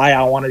question why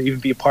I want to even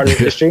be part of the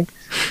industry.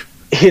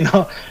 You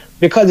know,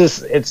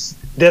 because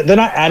they're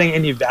not adding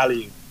any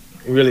value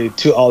really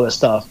to all this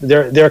stuff.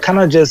 They're kind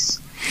of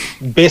just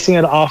basing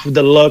it off of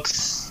the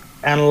looks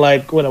and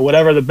like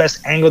whatever the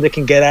best angle they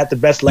can get at, the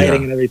best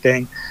lighting and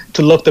everything,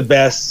 to look the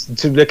best,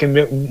 to look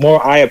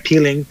more eye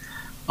appealing,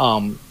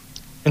 and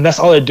that's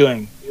all they're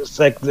doing. It's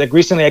like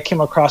recently I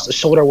came across a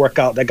shoulder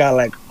workout that got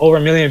like over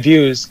 1 million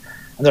views,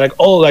 and they're like,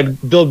 oh, like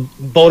build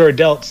boulder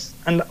delts,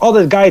 and all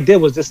the guy did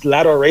was just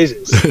lateral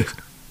raises.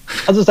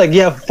 I was just like,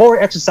 yeah,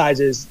 4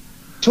 exercises.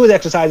 2 of the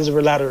exercises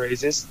were lateral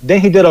raises. Then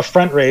he did a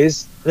front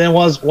raise. Then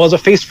was a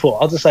face pull.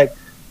 I was just like,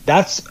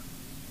 that's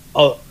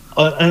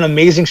an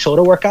amazing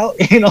shoulder workout,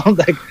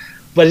 like,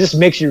 but it just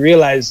makes you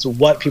realize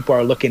what people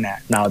are looking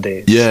at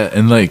nowadays. Yeah,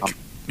 and like,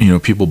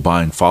 people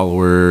buying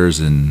followers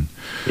and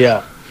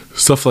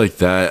stuff like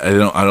that.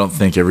 I don't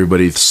think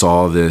everybody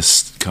saw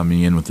this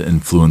coming in with the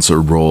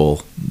influencer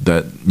role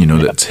that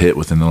that's hit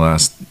within the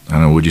last, I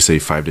don't know, would you say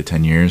 5 to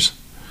 10 years?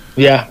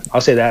 Yeah,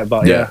 I'll say that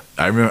about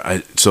I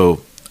remember.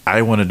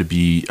 I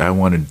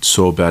wanted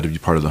so bad to be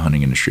part of the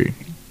hunting industry,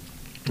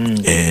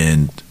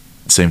 and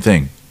same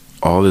thing.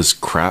 All this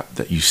crap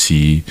that you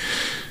see,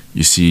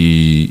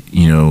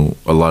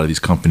 a lot of these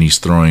companies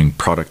throwing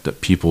product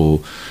at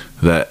people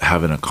that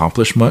haven't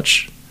accomplished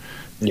much.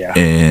 Yeah.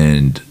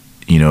 And,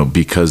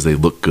 because they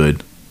look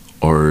good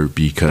or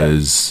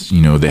because,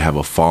 they have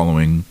a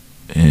following,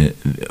 and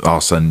all of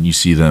a sudden you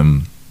see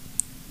them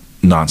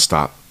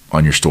nonstop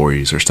on your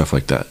stories or stuff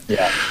like that.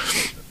 Yeah.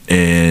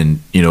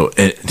 And,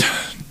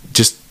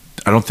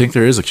 I don't think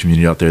there is a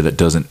community out there that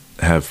doesn't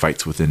have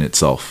fights within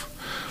itself.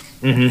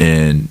 Mm-hmm.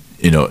 And,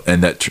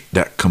 and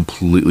that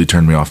completely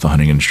turned me off the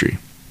hunting industry.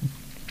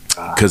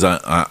 Because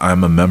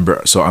I'm a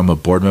member, so I'm a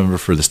board member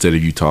for the state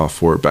of Utah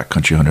for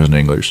Backcountry Hunters and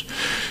Anglers.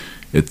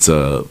 It's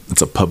a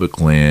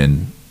public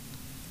land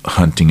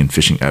hunting and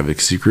fishing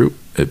advocacy group.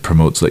 It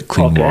promotes like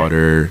clean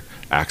water,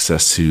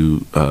 access to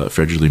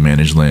federally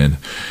managed land,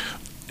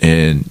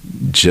 and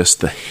just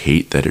the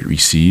hate that it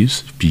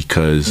receives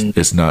because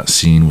it's not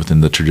seen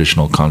within the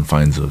traditional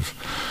confines of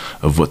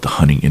what the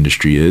hunting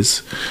industry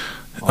is.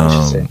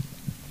 Now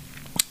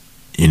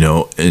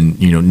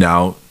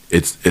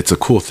it's a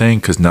cool thing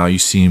because now you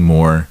see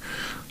more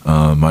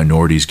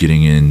minorities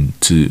getting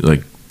into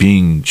like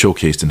being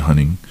showcased in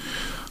hunting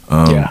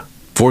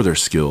for their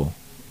skill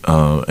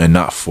and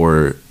not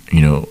for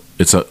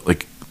it's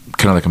like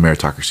kind of like a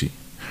meritocracy.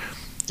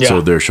 Yeah.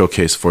 So they're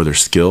showcased for their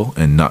skill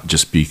and not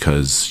just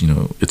because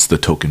it's the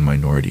token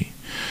minority.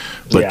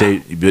 But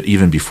but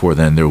even before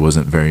then there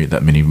wasn't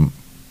that many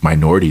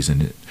minorities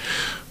in it.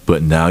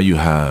 But now you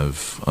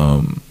have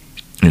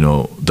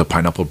the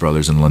Pineapple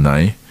Brothers in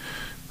Lanai.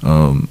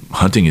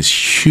 Hunting is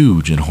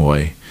huge in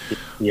Hawaii.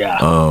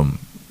 Yeah.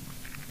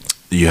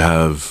 You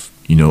have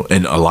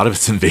and a lot of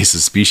it's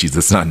invasive species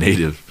that's not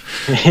native.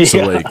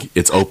 So like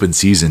it's open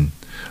season.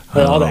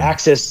 All the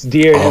axis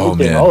deer and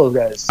everything, all of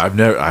guys. I've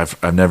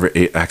never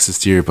ate axis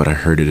deer, but I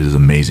heard it is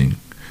amazing.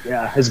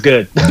 Yeah, it's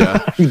good.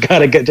 Yeah. You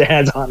gotta get your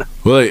hands on it.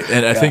 Well,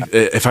 and I think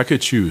if I could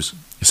choose,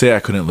 say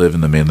I couldn't live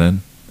in the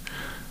mainland,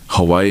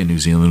 Hawaii and New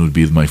Zealand would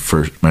be my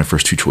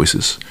first 2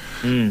 choices,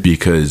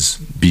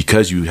 because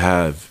you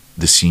have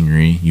the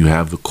scenery, you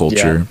have the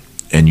culture,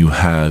 and you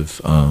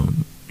have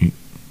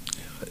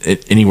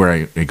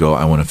anywhere I go,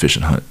 I want to fish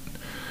and hunt.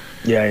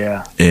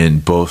 Yeah.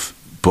 And both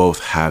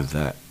have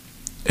that.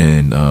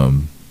 And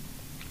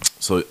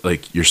so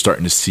like you're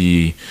starting to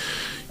see,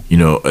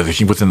 I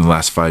think within the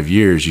last 5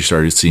 years you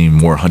started seeing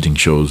more hunting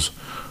shows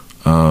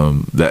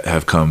that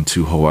have come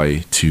to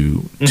Hawaii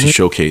to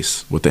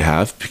showcase what they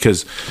have,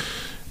 because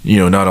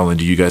not only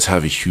do you guys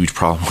have a huge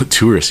problem with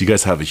tourists, you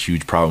guys have a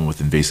huge problem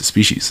with invasive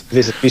species.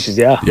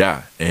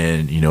 Yeah,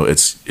 and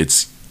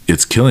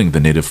it's killing the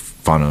native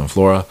fauna and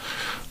flora,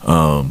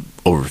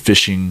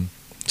 overfishing,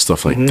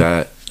 stuff like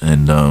that.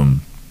 And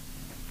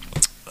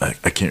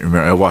I can't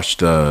remember. I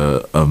watched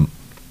I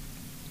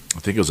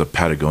think it was a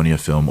Patagonia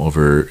film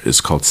it's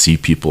called Sea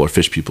People or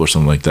Fish People or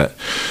something like that.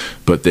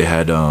 But they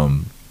had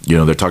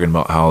they're talking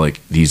about how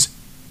like these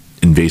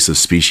invasive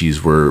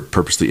species were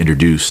purposely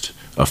introduced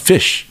of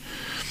fish,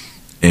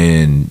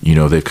 and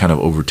they've kind of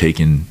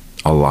overtaken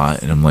a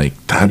lot. And I'm like,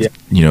 that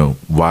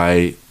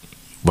why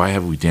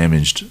have we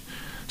damaged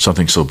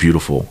something so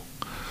beautiful?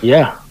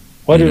 Yeah.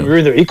 Why did we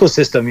ruin their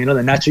ecosystem,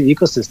 the natural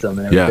ecosystem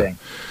and everything?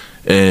 Yeah.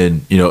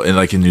 And and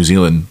like in New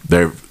Zealand,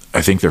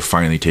 I think they're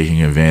finally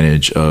taking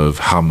advantage of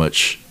how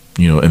much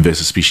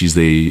invasive species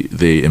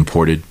they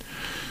imported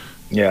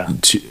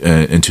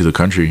into the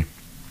country,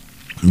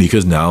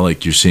 because now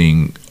like you're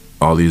seeing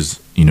all these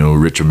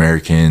rich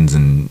Americans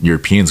and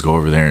Europeans go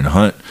over there and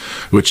hunt,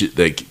 which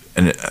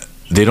and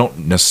they don't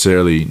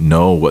necessarily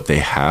know what they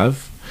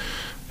have,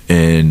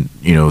 and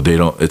they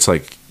don't. It's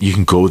like you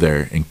can go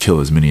there and kill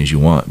as many as you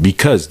want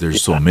because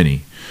there's so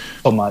many.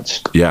 So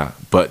much. Yeah,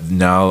 but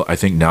now I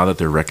think that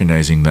they're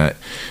recognizing that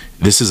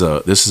this is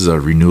a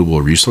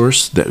renewable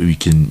resource that we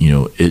can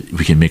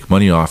we can make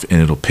money off,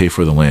 and it'll pay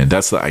for the land.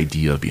 That's the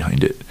idea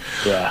behind it.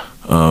 Yeah.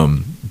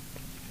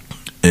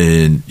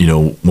 And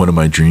one of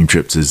my dream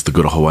trips is to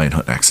go to Hawaii and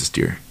hunt axis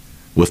deer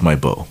with my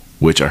bow.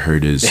 which I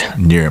heard is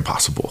near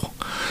impossible.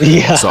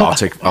 Yeah. So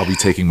I'll be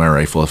taking my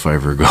rifle if I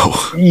ever go.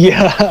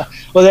 Yeah.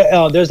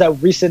 Well, there's that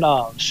recent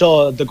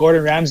show, the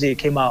Gordon Ramsay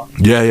came out.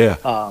 Yeah.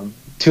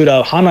 To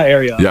the Hana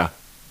area. Yeah.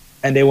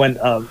 And they went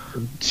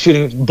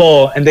shooting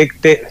bull, and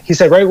he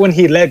said right when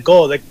he let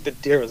go, like the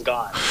deer was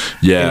gone.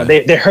 Yeah. You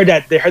know, they heard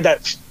that.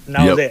 And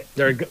that was it.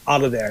 They're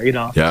out of there. You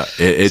know. Yeah.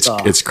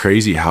 It's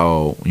crazy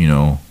how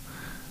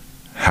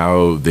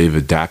how they've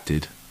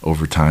adapted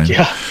over time.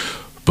 Yeah.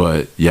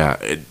 But yeah,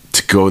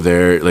 to go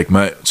there, like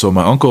my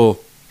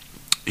uncle,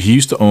 he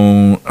used to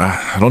own.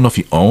 I don't know if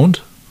he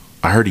owned.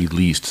 I heard he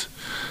leased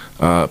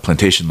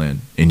plantation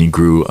land, and he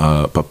grew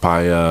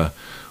papaya,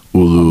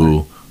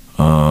 ulu,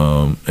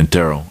 and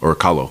taro or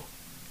kalo.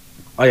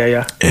 Oh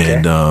yeah. Okay.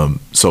 And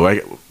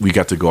so we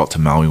got to go out to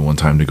Maui one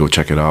time to go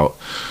check it out.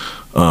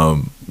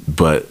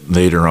 But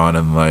later on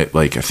in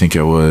like I think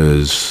it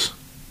was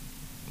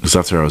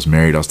after I was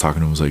married, I was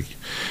talking to him. I was like,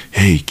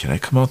 "Hey, can I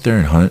come out there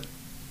and hunt?"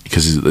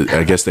 Because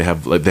I guess they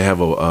have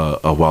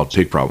a wild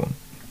pig problem.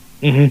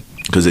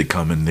 Because they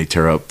come and they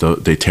tear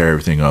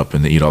everything up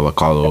and they eat all the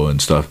kalo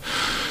and stuff.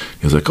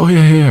 He was like, "Oh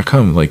yeah,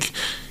 come." Like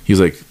he's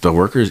like, the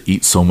workers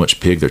eat so much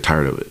pig, they're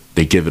tired of it.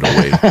 They give it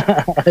away.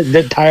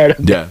 They're tired of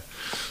it. Yeah.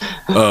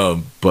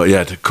 But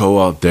yeah, to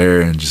go out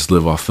there and just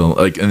live off film,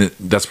 like, and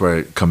that's where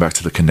I come back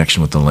to the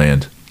connection with the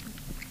land.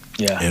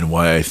 Yeah. And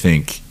why I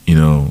think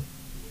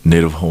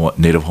Native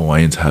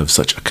Hawaiians have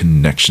such a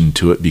connection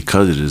to it,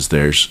 because it is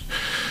theirs,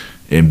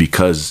 and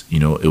because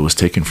it was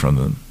taken from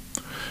them.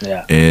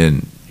 Yeah.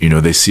 And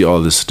they see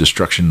all this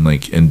destruction,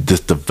 like, and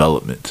this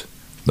development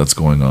that's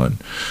going on.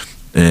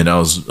 And I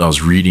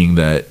was reading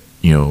that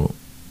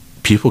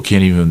people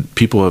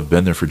who have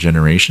been there for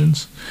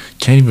generations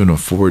can't even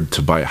afford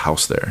to buy a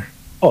house there.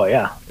 Oh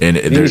yeah. And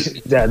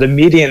the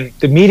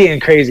median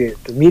crazy.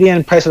 The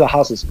median price of the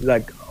house is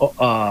like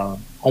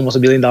almost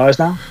 $1 billion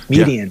now.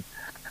 Median.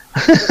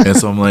 Yeah. And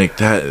so I'm like,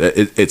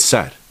 it's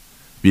sad,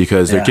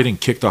 because they're getting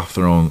kicked off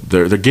their own.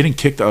 They're getting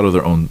kicked out of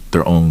their own.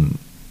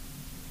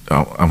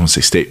 I want to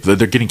say state.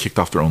 They're getting kicked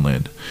off their own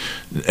land,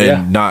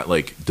 and not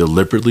like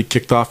deliberately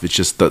kicked off. It's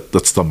just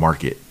that's the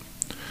market.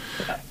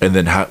 And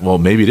then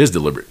maybe it is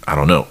deliberate. I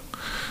don't know.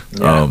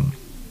 Yeah.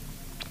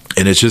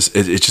 And it's just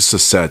a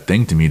sad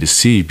thing to me to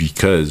see,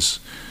 because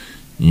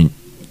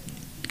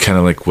kind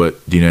of like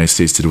what the United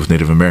States did with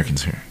Native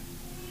Americans here.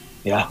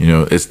 Yeah.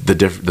 It's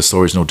the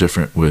story is no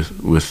different with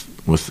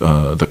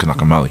the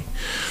Kanaka Maoli.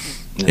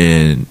 Yeah.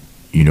 And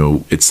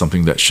it's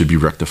something that should be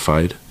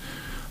rectified,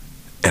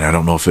 and I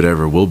don't know if it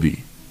ever will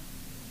be,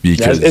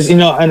 because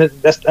and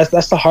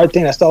that's the hard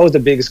thing. That's always the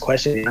biggest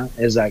question.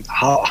 Is like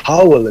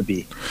how will it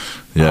be?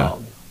 Yeah.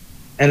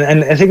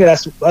 And I think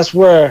that's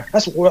where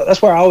I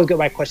always get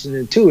my question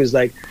in too. Is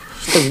like,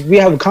 because we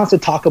have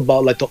constant talk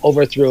about like the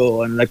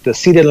overthrow and like the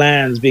ceded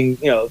lands being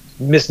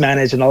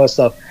mismanaged and all that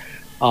stuff.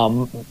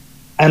 And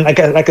like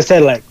I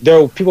said, like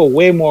there are people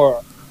way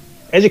more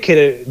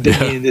educated than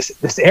me in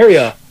this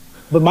area.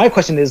 But my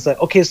question is like,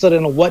 okay, so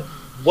then what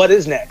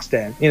is next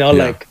then?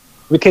 Like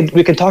we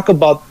can talk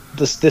about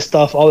this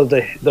stuff, all of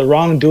the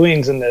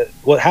wrongdoings and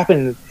what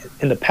happened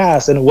in the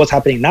past and what's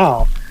happening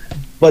now.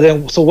 But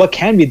then, so what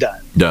can be done?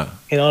 Yeah.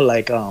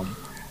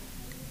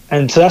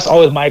 And so that's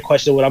always my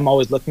question, what I'm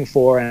always looking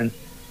for, and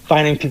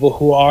finding people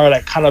who are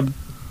like kind of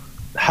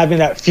having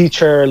that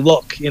future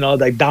look,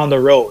 like down the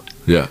road.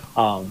 Yeah.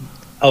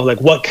 Of like,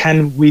 what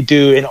can we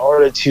do in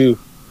order to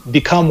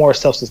become more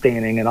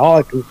self-sustaining and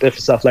all different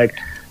stuff. Like,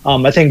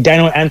 I think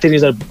Daniel Anthony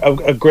is a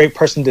great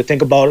person to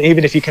think about,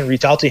 even if you can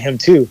reach out to him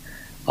too.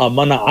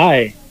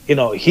 Mana'ai,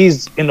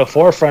 he's in the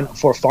forefront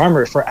for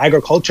farmers, for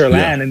agriculture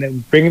land, and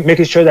then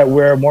making sure that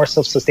we're more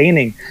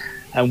self-sustaining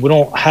and we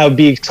don't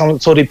be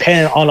so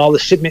dependent on all the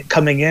shipment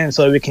coming in,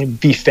 so that we can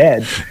be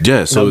fed.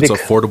 Yeah, so it's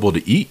affordable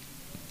to eat.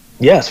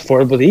 Yes,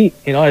 affordable to eat.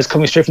 It's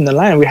coming straight from the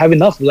land. We have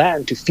enough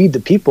land to feed the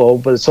people,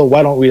 but so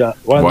why don't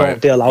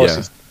they allow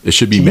us to? It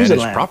should be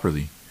managed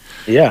properly.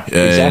 Yeah,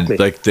 exactly.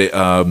 Like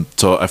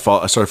so I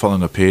started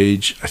following a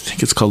page. I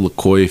think it's called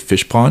Lakoi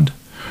Fish Pond.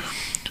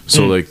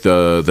 So like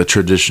the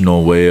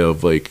traditional way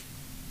of like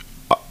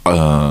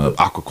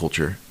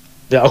aquaculture.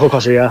 Yeah,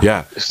 aquaculture.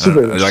 Yeah.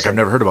 Super like I've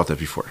never heard about that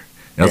before.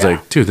 And I was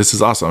like, dude, this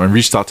is awesome. I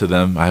reached out to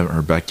them. I haven't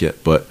heard back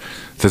yet, but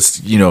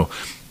that's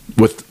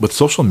with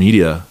social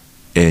media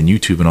and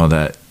YouTube and all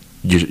that,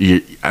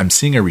 I'm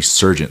seeing a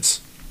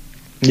resurgence.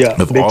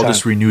 Yeah, of all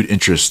this renewed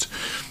interest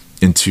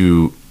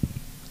into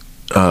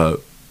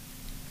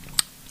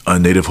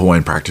Native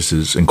Hawaiian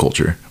practices and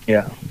culture.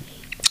 Yeah,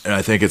 and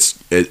I think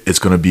it's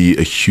going to be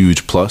a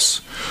huge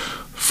plus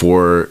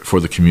for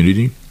the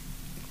community,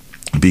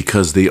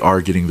 because they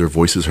are getting their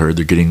voices heard.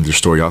 They're getting their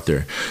story out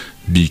there.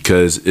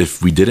 Because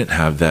if we didn't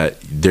have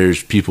that,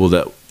 there's people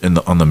that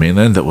on the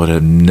mainland that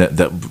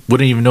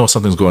wouldn't even know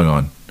something's going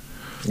on.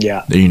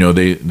 Yeah,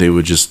 they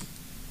would just.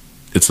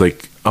 It's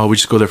like, oh, we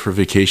just go there for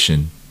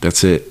vacation.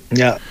 That's it.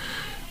 Yeah,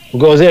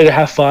 we'll go there to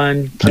have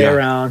fun, play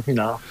around. Do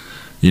that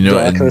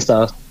kind of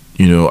stuff.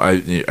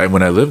 I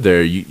when I lived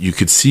there, you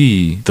could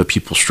see the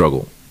people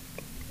struggle.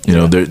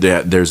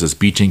 There's this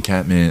beach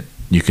encampment.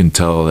 You can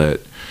tell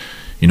that,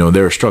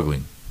 they were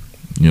struggling,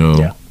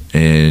 Yeah.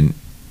 and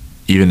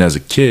even as a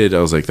kid, I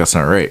was like, that's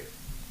not right.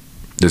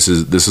 This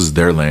is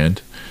their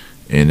land,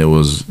 and it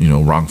was,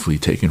 wrongfully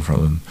taken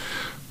from them.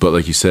 But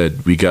like you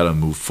said, we got to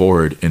move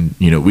forward, and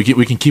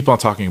we can keep on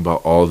talking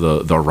about all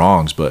the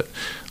wrongs, but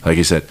like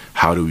I said,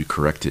 how do we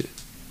correct it?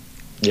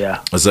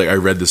 Yeah. It's like I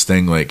read this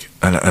thing, like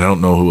I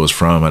don't know who it was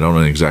from. I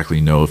don't exactly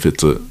know if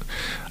it's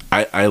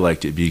I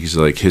liked it because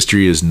like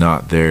history is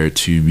not there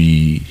to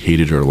be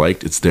hated or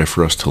liked. It's there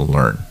for us to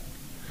learn.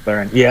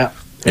 Yeah.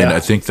 And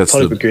I think that's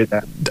totally agree with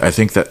that. I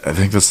think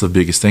that's the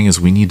biggest thing is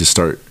we need to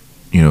start,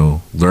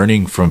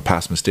 learning from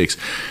past mistakes,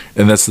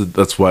 and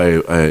that's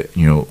why I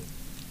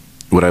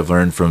what I've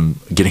learned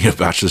from getting a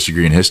bachelor's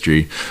degree in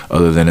history,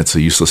 other than it's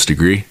a useless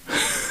degree,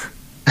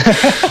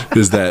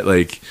 is that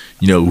like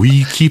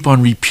we keep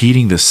on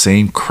repeating the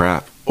same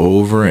crap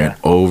over and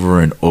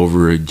over and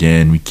over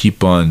again. We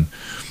keep on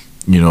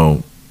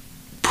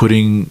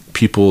putting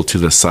people to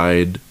the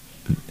side,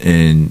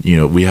 and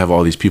we have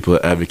all these people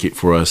that advocate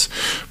for us,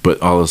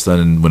 but all of a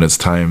sudden when it's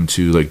time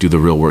to like do the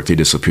real work, they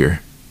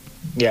disappear.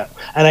 Yeah.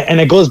 And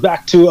it goes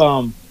back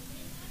to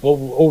what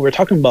we're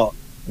talking about,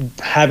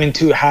 having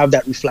to have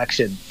that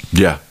reflection,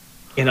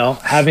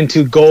 having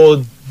to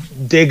go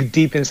dig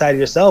deep inside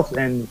yourself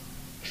and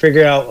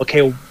figure out,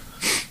 okay,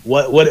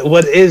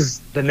 what is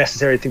the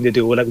necessary thing to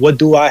do? What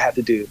do I have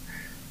to do?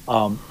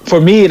 For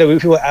me, like, when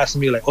people ask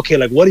me, like, okay,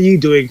 like, what are you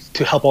doing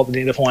to help out the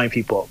Native Hawaiian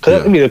people?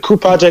 Because the Coup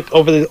project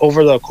over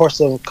the course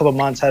of a couple of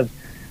months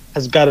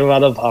has gotten a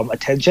lot of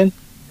attention,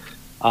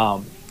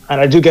 and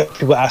I do get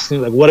people asking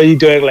me, like, what are you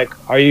doing? Like,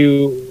 what are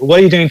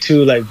you doing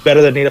to like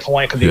better the Native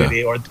Hawaiian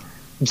community or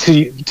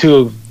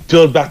to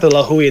build back the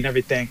Lahui and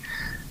everything?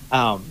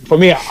 For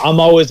me, I'm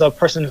always a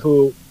person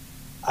who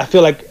I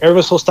feel like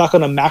everyone's so stuck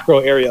on a macro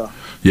area.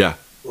 Yeah.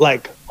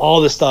 Like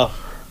all this stuff.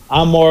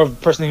 I'm more of a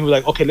person who's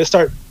like, okay, let's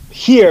start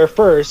here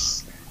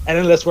first, and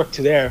then let's work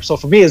to there. So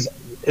for me, it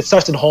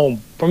starts at home.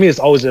 For me, it's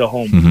always at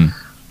home.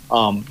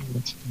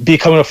 Mm-hmm.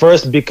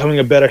 Becoming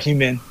a better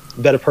human,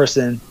 better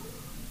person,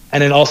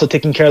 and then also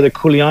taking care of the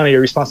kuleana,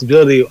 your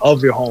responsibility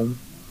of your home,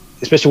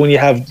 especially when you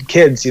have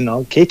kids,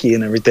 keiki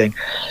and everything.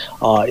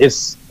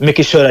 It's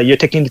making sure that you're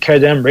taking care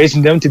of them,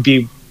 raising them to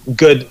be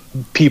good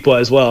people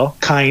as well,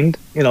 kind,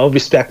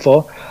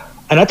 respectful,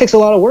 and that takes a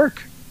lot of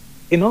work.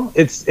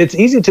 It's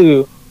easy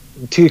to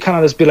kind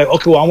of just be like,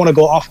 okay, well, I want to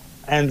go off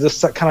and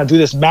just kind of do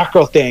this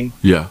macro thing.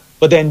 Yeah.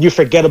 But then you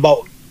forget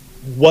about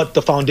what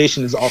the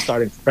foundation is all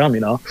starting from,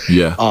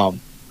 Yeah.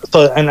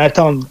 So, and I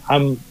tell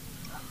them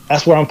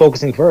that's where I'm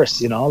focusing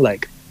first,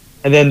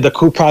 and then the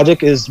Coup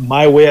project is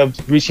my way of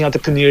reaching out to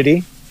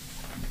community,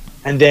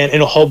 and then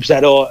in hopes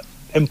that it'll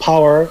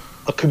empower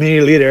a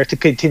community leader to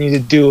continue to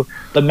do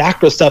the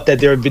macro stuff that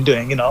they've been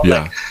doing,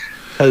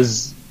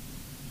 because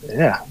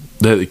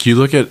can you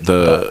look at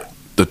the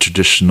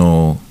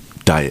traditional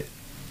diet?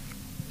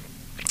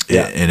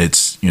 And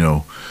it's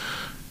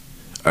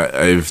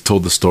I've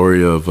told the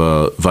story of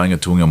Vainga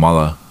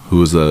Tuangamala, who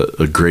was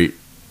a great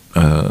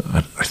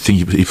I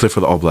think he played for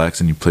the All Blacks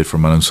and he played for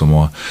Manu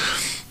Samoa,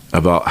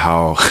 about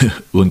how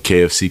when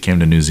KFC came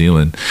to New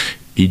Zealand,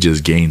 he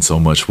just gained so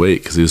much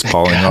weight because he was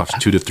falling off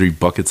 2 to 3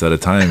 buckets at a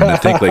time. And I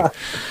think like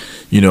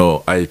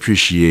I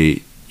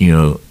appreciate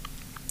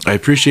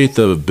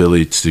the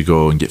ability to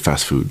go and get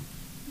fast food.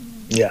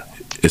 Yeah,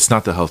 it's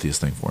not the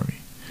healthiest thing for me.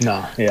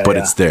 No, but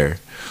it's there.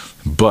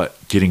 But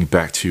getting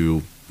back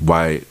to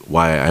why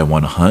I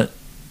want to hunt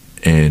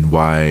and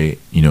why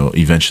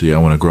eventually I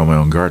want to grow my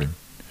own garden.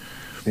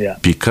 Yeah,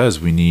 because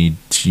we need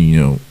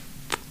to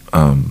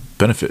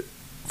benefit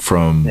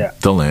from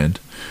the land.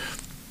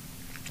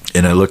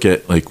 And I look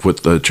at like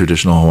what the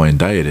traditional Hawaiian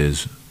diet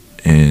is,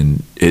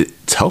 and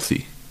it's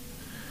healthy.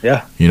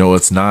 Yeah,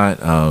 it's not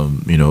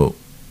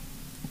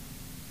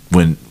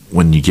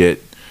when you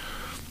get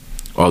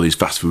all these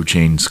fast food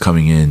chains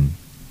coming in,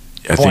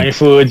 Hawaiian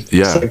food,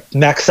 like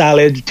mac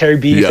salad, terry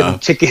beef, and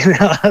chicken,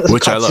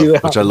 which I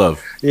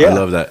love. Yeah. I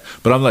love that.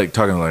 But I'm like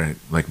talking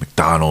like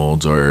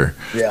McDonald's or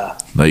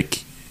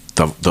like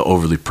the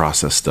overly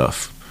processed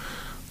stuff.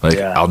 Like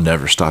I'll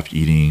never stop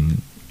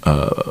eating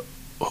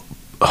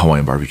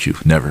Hawaiian barbecue.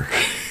 Never.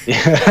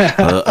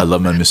 I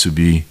love my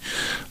misubi.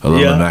 I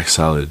love my mac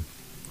salad.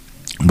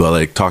 But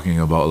like talking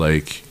about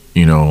like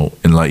in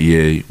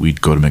Laie,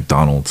 we'd go to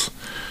McDonald's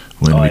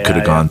when we could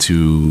have gone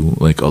to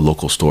like a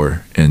local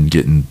store and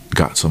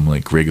got some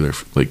like regular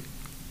like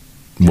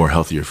more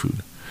healthier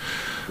food.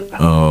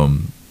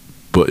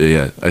 But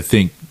I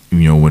think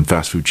when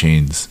fast food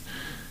chains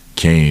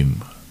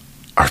came,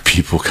 our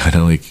people kind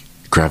of like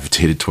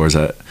gravitated towards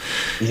that.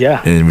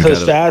 Yeah, because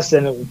it's fast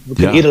and we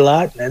can eat a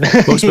lot. And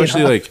well,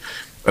 especially like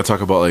I talk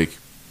about like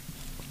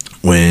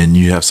when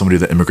you have somebody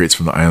that immigrates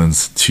from the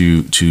islands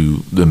to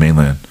the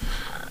mainland,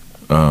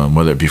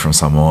 whether it be from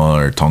Samoa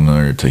or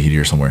Tonga or Tahiti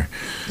or somewhere.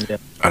 Yeah.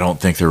 I don't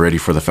think they're ready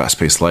for the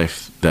fast-paced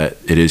life that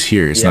it is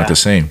here. It's not the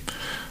same.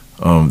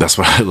 That's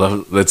what I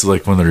love. That's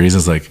like one of the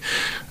reasons. Like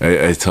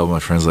I tell my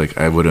friends, like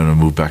I wouldn't have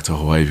moved back to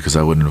Hawaii because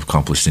I wouldn't have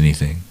accomplished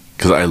anything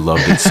because I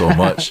loved it so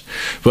much.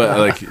 But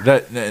like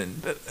that,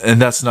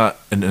 and that's not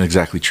an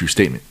exactly true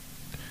statement.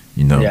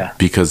 you know, Yeah.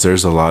 because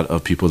there's a lot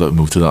of people that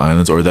move to the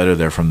islands or that are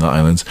there from the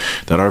islands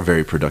that are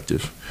very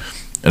productive.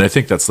 And I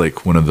think that's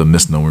like one of the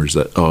misnomers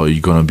that, oh,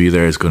 you're going to be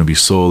there, it's going to be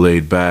so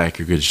laid back,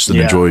 you're going to just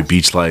enjoy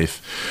beach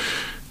life.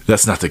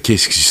 That's not the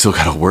case, because you still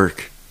got to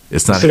work.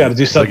 It's not, you still got to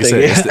do something.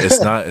 Like I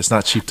said, it's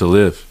not cheap to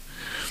live.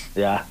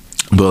 Yeah.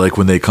 But like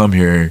when they come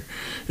here,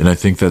 and I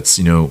think that's,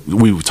 you know,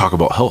 we talk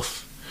about health.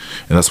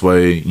 And that's why,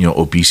 you know,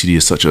 obesity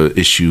is such an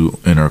issue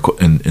in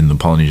in the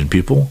Polynesian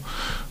people.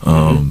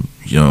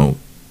 You know,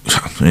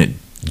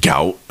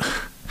 gout,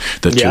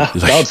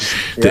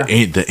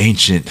 the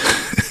ancient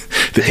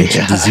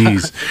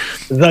disease,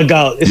 the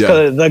gout. It's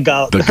called the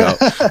gout. The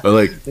gout, or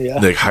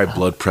like high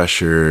blood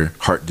pressure,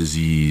 heart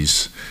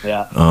disease.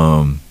 Yeah.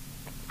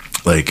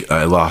 Like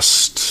I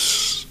lost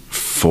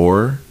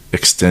 4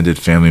 extended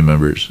family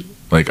members.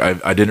 Like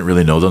I didn't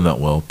really know them that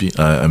well.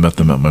 I met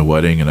them at my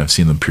wedding, and I've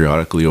seen them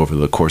periodically over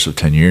the course of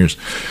 10 years.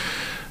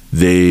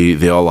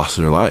 They all lost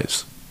their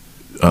lives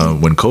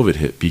when COVID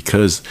hit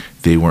because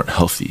they weren't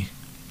healthy.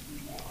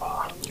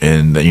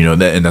 And you know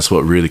and that's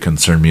what really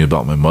concerned me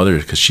about my mother,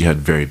 because she had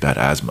very bad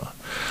asthma.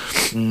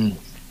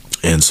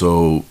 And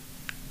so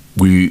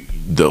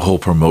the whole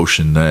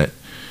promotion that,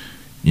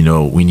 you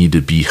know, we need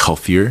to be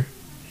healthier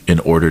in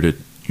order to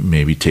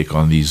maybe take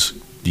on these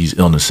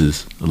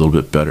illnesses a little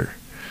bit better.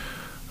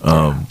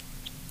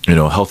 You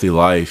know, healthy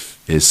life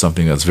is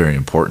something that's very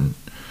important,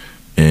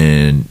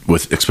 and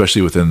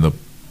especially within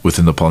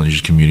the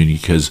Polynesian community,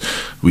 because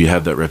we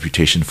have that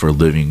reputation for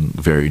living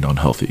very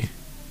non-healthy.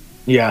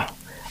 Yeah.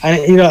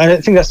 And you know, and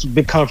I think that's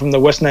become from the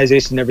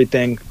westernization and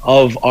everything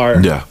of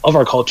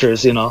our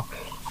cultures, you know.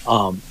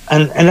 And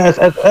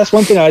that's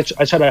one thing I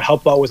try to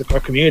help out with our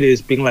community,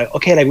 is being like,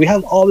 okay, like we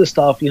have all this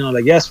stuff, you know,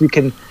 like yes, we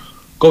can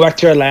go back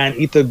to our land,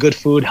 eat the good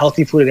food,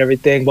 healthy food and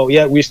everything, but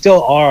yet we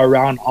still are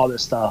around all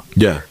this stuff.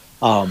 Yeah.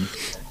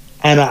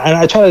 And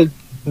I try to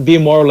be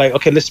more like,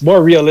 okay, let's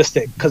more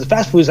realistic, because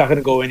fast food is not going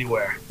to go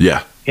anywhere.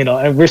 Yeah. You know,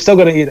 and we're still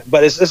going to eat it,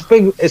 but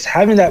it's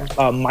having that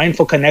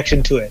mindful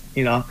connection to it,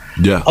 you know,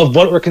 of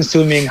what we're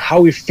consuming,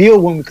 how we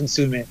feel when we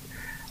consume it.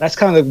 That's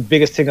kind of the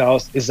biggest thing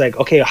is like,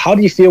 okay, how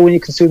do you feel when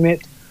you consume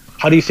it?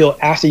 How do you feel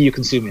after you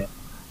consume it?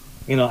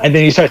 You know, and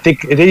then you start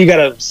thinking, and then you got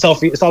to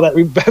it's all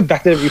that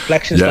back to the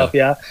reflection stuff.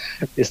 Yeah.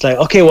 It's like,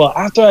 okay, well,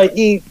 after I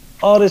eat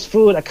all this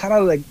food, I kind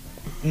of like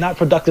not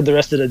productive the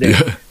rest of the day.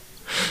 Yeah.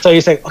 So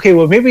it's like, okay,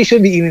 well, maybe you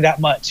shouldn't be eating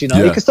that much, you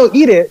know. You can still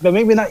eat it, but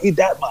maybe not eat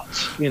that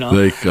much, you know.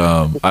 Like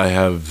I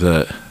have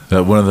that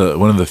one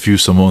of the few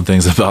Samoan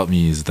things about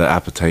me is the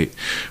appetite,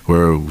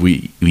 where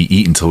we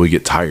eat until we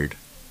get tired.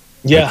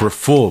 Yeah, like we're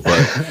full,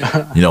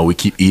 but you know, we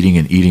keep eating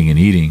and eating and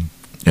eating,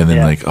 and then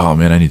like, oh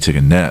man, I need to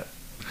take a nap.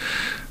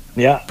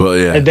 Yeah, but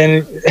and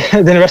then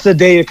the rest of the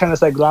day you're kind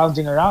of like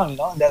lounging around, you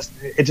know, and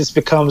it just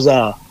becomes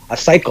a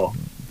cycle.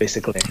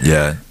 Basically.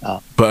 Yeah.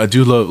 But I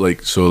do love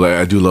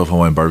I do love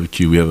Hawaiian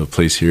barbecue. We have a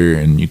place here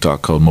in Utah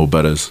called Mo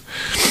Betta's,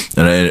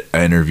 and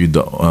I interviewed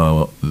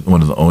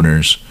one of the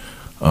owners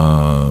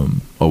a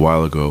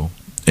while ago,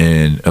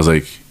 and I was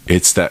like,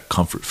 it's that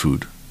comfort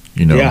food,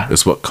 you know. Yeah.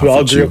 It's what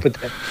comforts you. We all grew up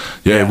with it.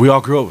 Yeah, we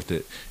all grew up with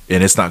it,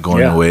 and it's not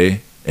going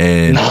away.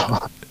 And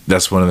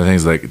that's one of the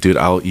things. Like, dude,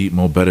 I'll eat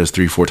Mo Betta's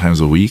 3-4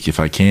 times a week if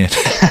I can.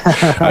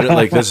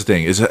 That's the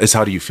thing. Is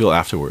how do you feel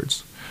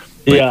afterwards?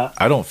 Like,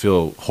 I don't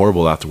feel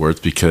horrible afterwards,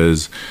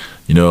 because,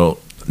 you know,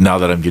 now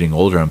that I'm getting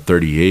older, I'm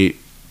 38.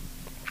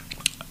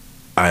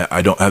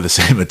 I don't have the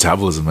same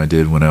metabolism I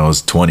did when I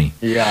was 20.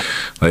 Yeah.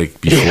 Like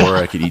before,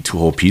 I could eat 2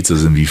 whole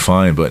pizzas and be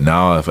fine, but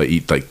now if I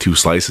eat like 2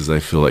 slices, I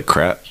feel like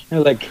crap.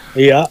 Like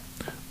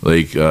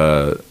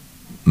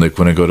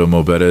when I go to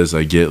Mo Betta's,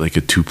 I get like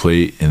a 2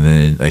 plate, and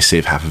then I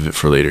save half of it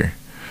for later.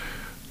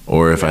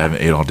 Or if I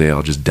haven't ate all day,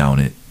 I'll just down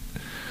it.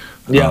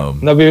 Yeah,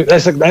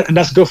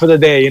 that's good for the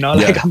day, you know.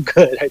 Like I'm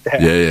good right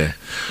there.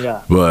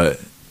 Yeah. But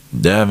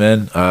yeah,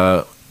 man.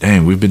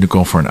 Dang, we've been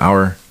going for an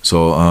hour,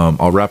 so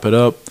I'll wrap it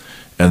up,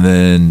 and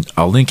then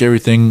I'll link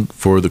everything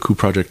for the Coup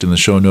Project in the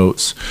show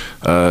notes.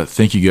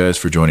 Thank you guys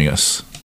for joining us.